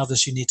 and in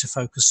others, you need to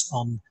focus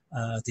on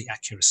the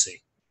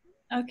accuracy.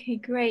 Okay,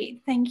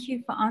 great. Thank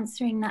you for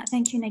answering that.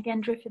 Thank you,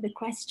 Nagendra, for the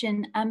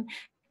question.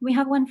 We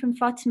have one from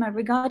Fatima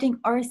regarding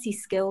Oracy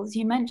skills.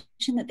 You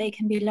mentioned that they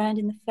can be learned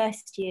in the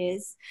first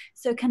years.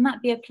 So can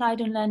that be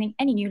applied on learning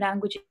any new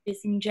languages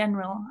in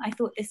general? I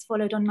thought this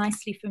followed on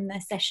nicely from the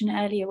session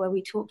earlier where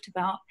we talked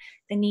about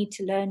the need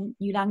to learn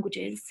new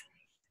languages.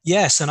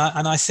 Yes, and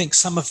I think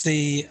some of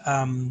the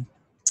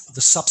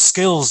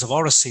sub-skills of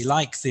Oracy,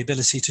 like the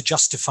ability to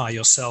justify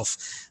yourself,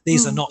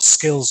 these are not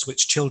skills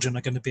which children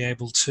are going to be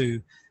able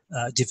to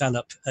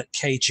develop at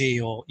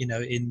KG or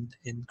in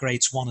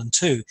grades 1 and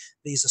 2.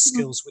 These are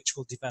skills which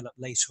will develop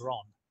later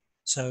on.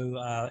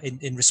 So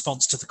in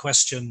response to the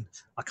question,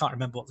 I can't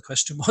remember what the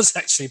question was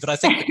actually, but I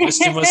think the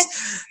question was,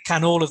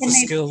 can all of the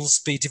skills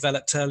be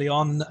developed early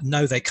on?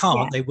 No, they can't.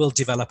 Yeah. They will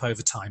develop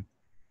over time.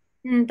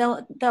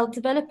 They'll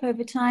develop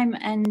over time,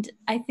 and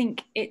I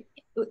think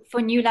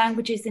for new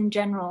languages in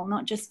general,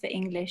 not just for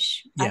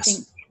English. Yes. I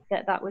think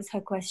that was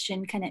her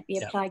question. Can it be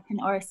applied?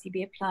 Can Oracy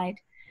be applied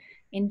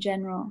in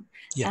general?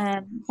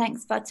 Yeah.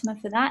 Thanks, Fatima,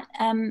 for that.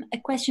 A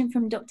question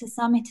from Dr.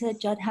 Samita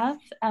Jadhav.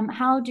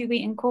 How do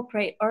we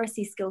incorporate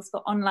Oracy skills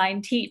for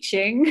online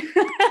teaching?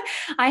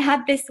 I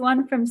had this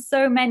one from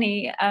so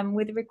many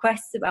with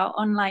requests about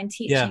online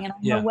teaching, and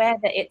I'm aware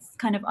that it's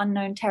kind of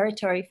unknown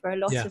territory for a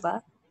lot of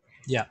us.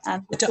 Yeah,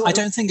 I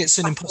don't think it's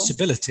an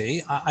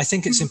impossibility. I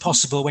think it's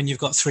impossible when you've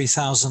got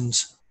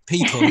 3,000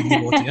 people in the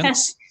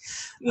audience,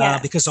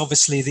 because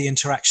obviously the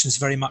interaction is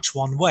very much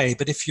one way.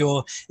 But if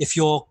the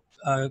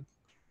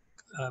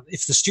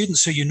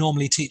students who you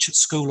normally teach at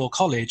school or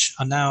college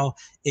are now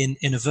in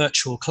a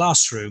virtual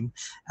classroom,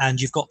 and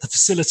you've got the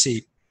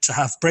facility to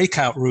have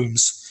breakout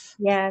rooms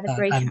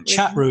and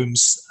chat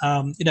rooms,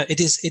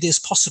 it is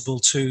possible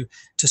to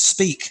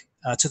speak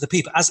to the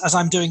people as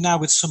I'm doing now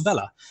with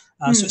Sumbella.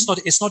 So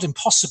it's not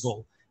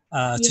impossible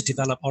to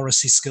develop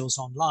Oracy skills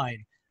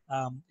online.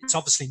 It's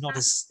obviously not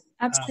as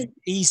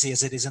easy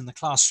as it is in the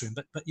classroom,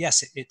 but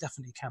yes, it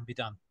definitely can be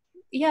done.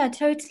 Yeah,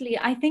 totally.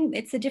 I think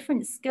it's a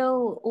different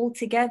skill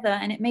altogether,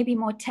 and it may be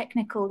more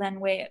technical than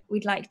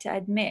we'd like to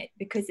admit,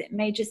 because it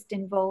may just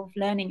involve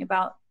learning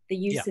about the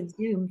use of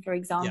Zoom, for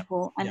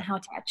example, and how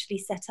to actually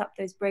set up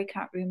those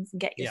breakout rooms and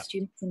get your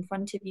students in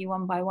front of you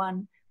one by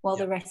one while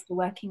the rest are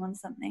working on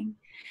something.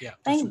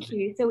 Thank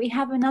you. So we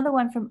have another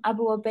one from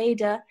Abu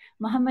Obaida,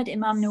 Muhammad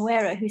Imam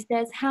Nuera, who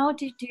says, how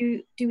do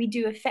we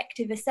do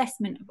effective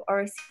assessment of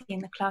Oracy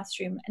in the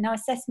classroom? And now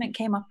assessment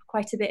came up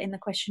quite a bit in the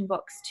question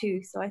box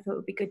too, so I thought it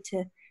would be good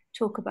to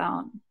talk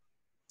about.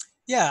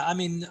 Yeah, I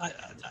mean,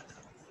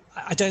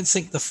 I don't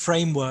think the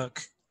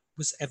framework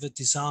was ever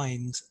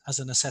designed as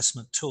an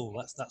assessment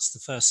tool. That's the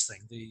first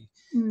thing.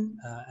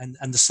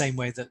 And the same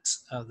way that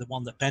the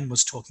one that Ben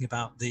was talking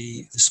about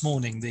this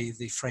morning,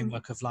 the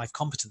framework of life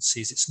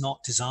competencies, it's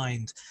not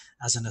designed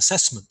as an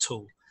assessment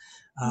tool.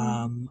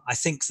 I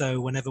think, though,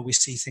 whenever we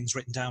see things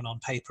written down on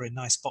paper in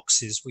nice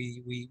boxes,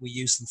 we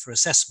use them for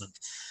assessment.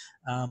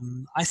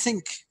 I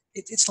think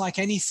it's like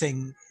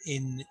anything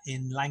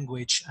in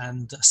language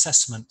and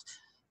assessment.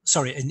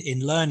 Sorry, in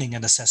learning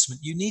and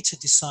assessment, you need to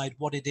decide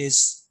what it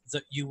is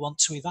that you want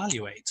to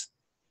evaluate.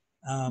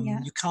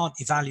 You can't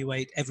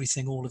evaluate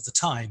everything all of the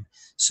time.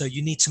 So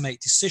you need to make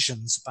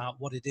decisions about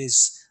what it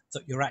is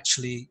that you're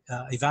actually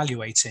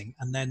evaluating.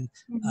 And then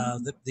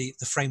the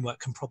framework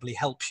can probably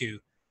help you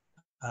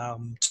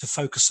to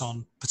focus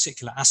on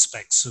particular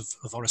aspects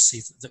of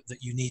Oracy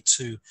that you need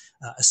to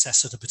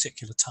assess at a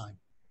particular time.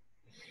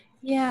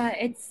 Yeah,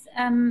 it's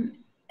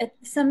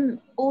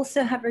some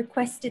also have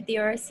requested the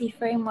Oracy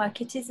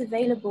framework. It is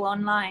available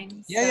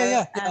online.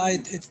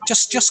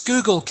 Just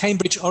Google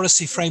Cambridge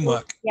Oracy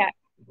framework.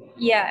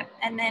 Yeah,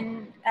 and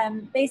then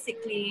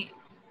basically,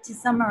 to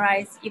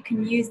summarize, you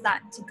can use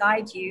that to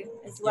guide you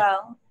as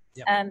well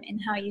in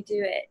how you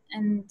do it.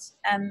 And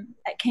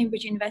at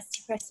Cambridge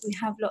University Press, we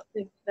have lots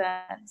of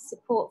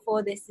support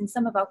for this in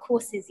some of our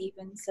courses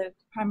even. So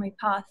Primary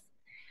Path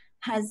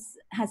has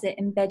it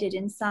embedded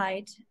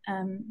inside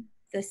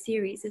the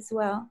series as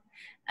well.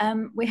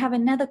 We have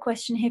another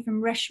question here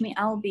from Rashmi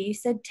Albi. You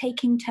said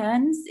taking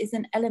turns is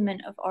an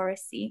element of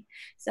Oracy.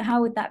 So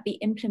how would that be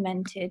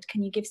implemented?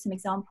 Can you give some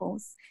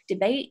examples?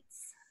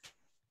 Debates?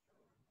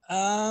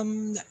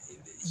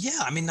 Yeah,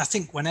 I mean, I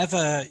think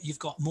whenever you've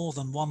got more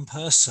than one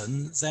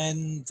person,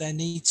 then there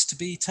needs to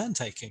be turn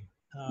taking.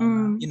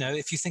 You know,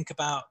 if you think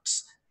about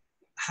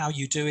how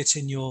you do it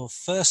in your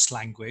first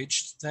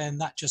language, then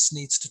that just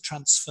needs to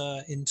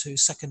transfer into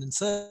second and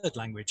third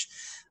language.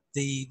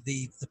 The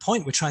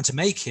point we're trying to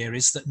make here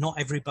is that not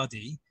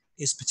everybody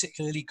is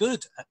particularly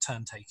good at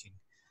turn taking.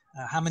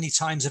 How many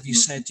times have you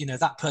said, you know,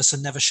 that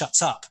person never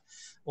shuts up,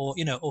 or,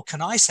 you know, or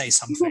can I say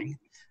something,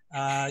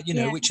 you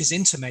know, which is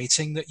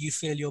intimating that you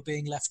feel you're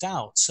being left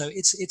out. So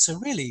it's a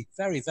really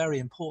very, very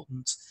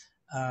important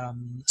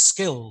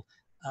skill,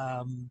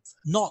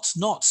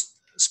 not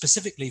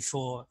specifically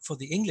for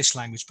the English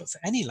language, but for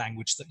any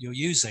language that you're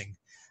using.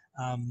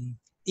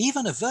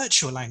 Even a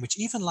virtual language,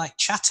 even like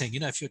chatting,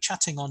 you know, if you're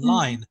chatting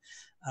online,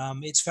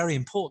 it's very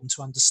important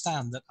to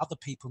understand that other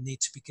people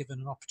need to be given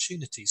an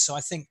opportunity. So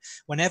I think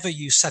whenever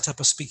you set up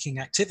a speaking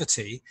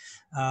activity,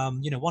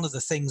 you know, one of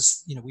the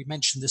things, you know, we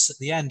mentioned this at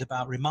the end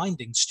about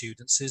reminding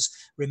students is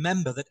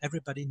remember that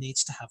everybody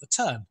needs to have a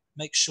turn.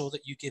 Make sure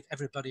that you give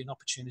everybody an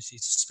opportunity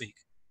to speak.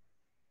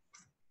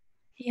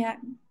 Yeah,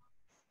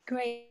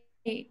 great.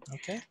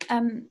 Okay.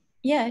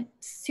 Yeah,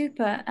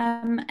 super.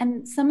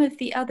 And some of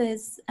the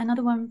others,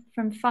 another one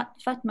from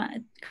Fatma,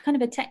 kind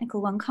of a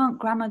technical one. Can't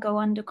grammar go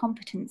under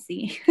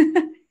competency?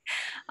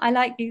 I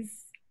like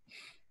these.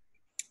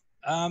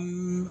 I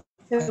don't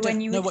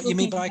know what you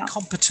mean by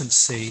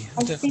competency.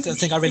 I don't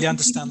think I really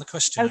understand the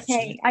question. Okay,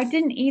 actually. I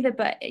didn't either,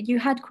 but you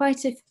had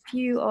quite a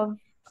few of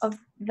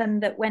them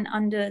that went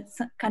under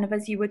kind of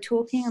as you were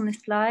talking on the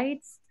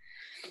slides.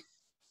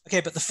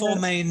 Okay, but the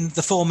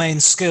four main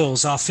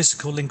skills are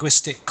physical,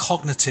 linguistic,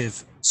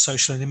 cognitive,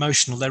 social, and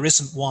emotional. There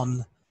isn't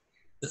one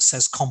that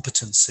says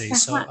competency.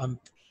 So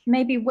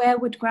maybe where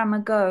would grammar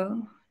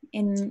go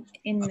in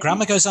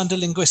grammar goes under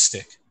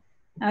linguistic.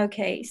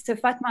 Okay, so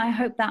Fatma, I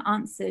hope that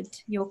answered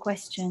your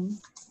question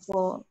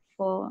for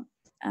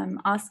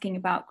asking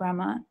about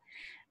grammar.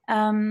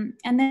 And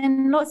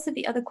then lots of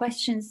the other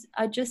questions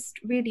are just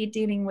really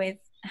dealing with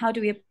how do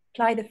we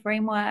apply the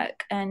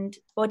framework and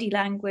body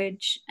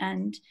language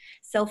and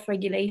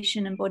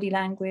self-regulation and body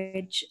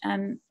language.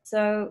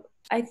 So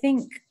I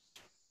think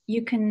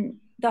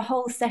the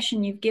whole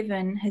session you've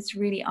given has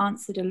really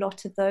answered a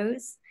lot of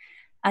those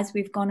as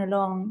we've gone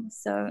along.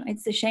 So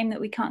it's a shame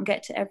that we can't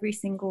get to every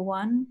single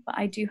one, but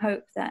I do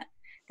hope that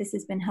this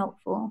has been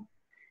helpful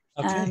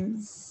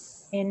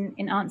in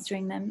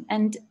answering them.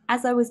 And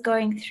as I was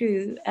going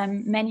through,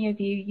 many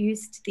of you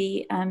used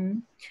the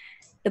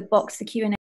box, the Q&A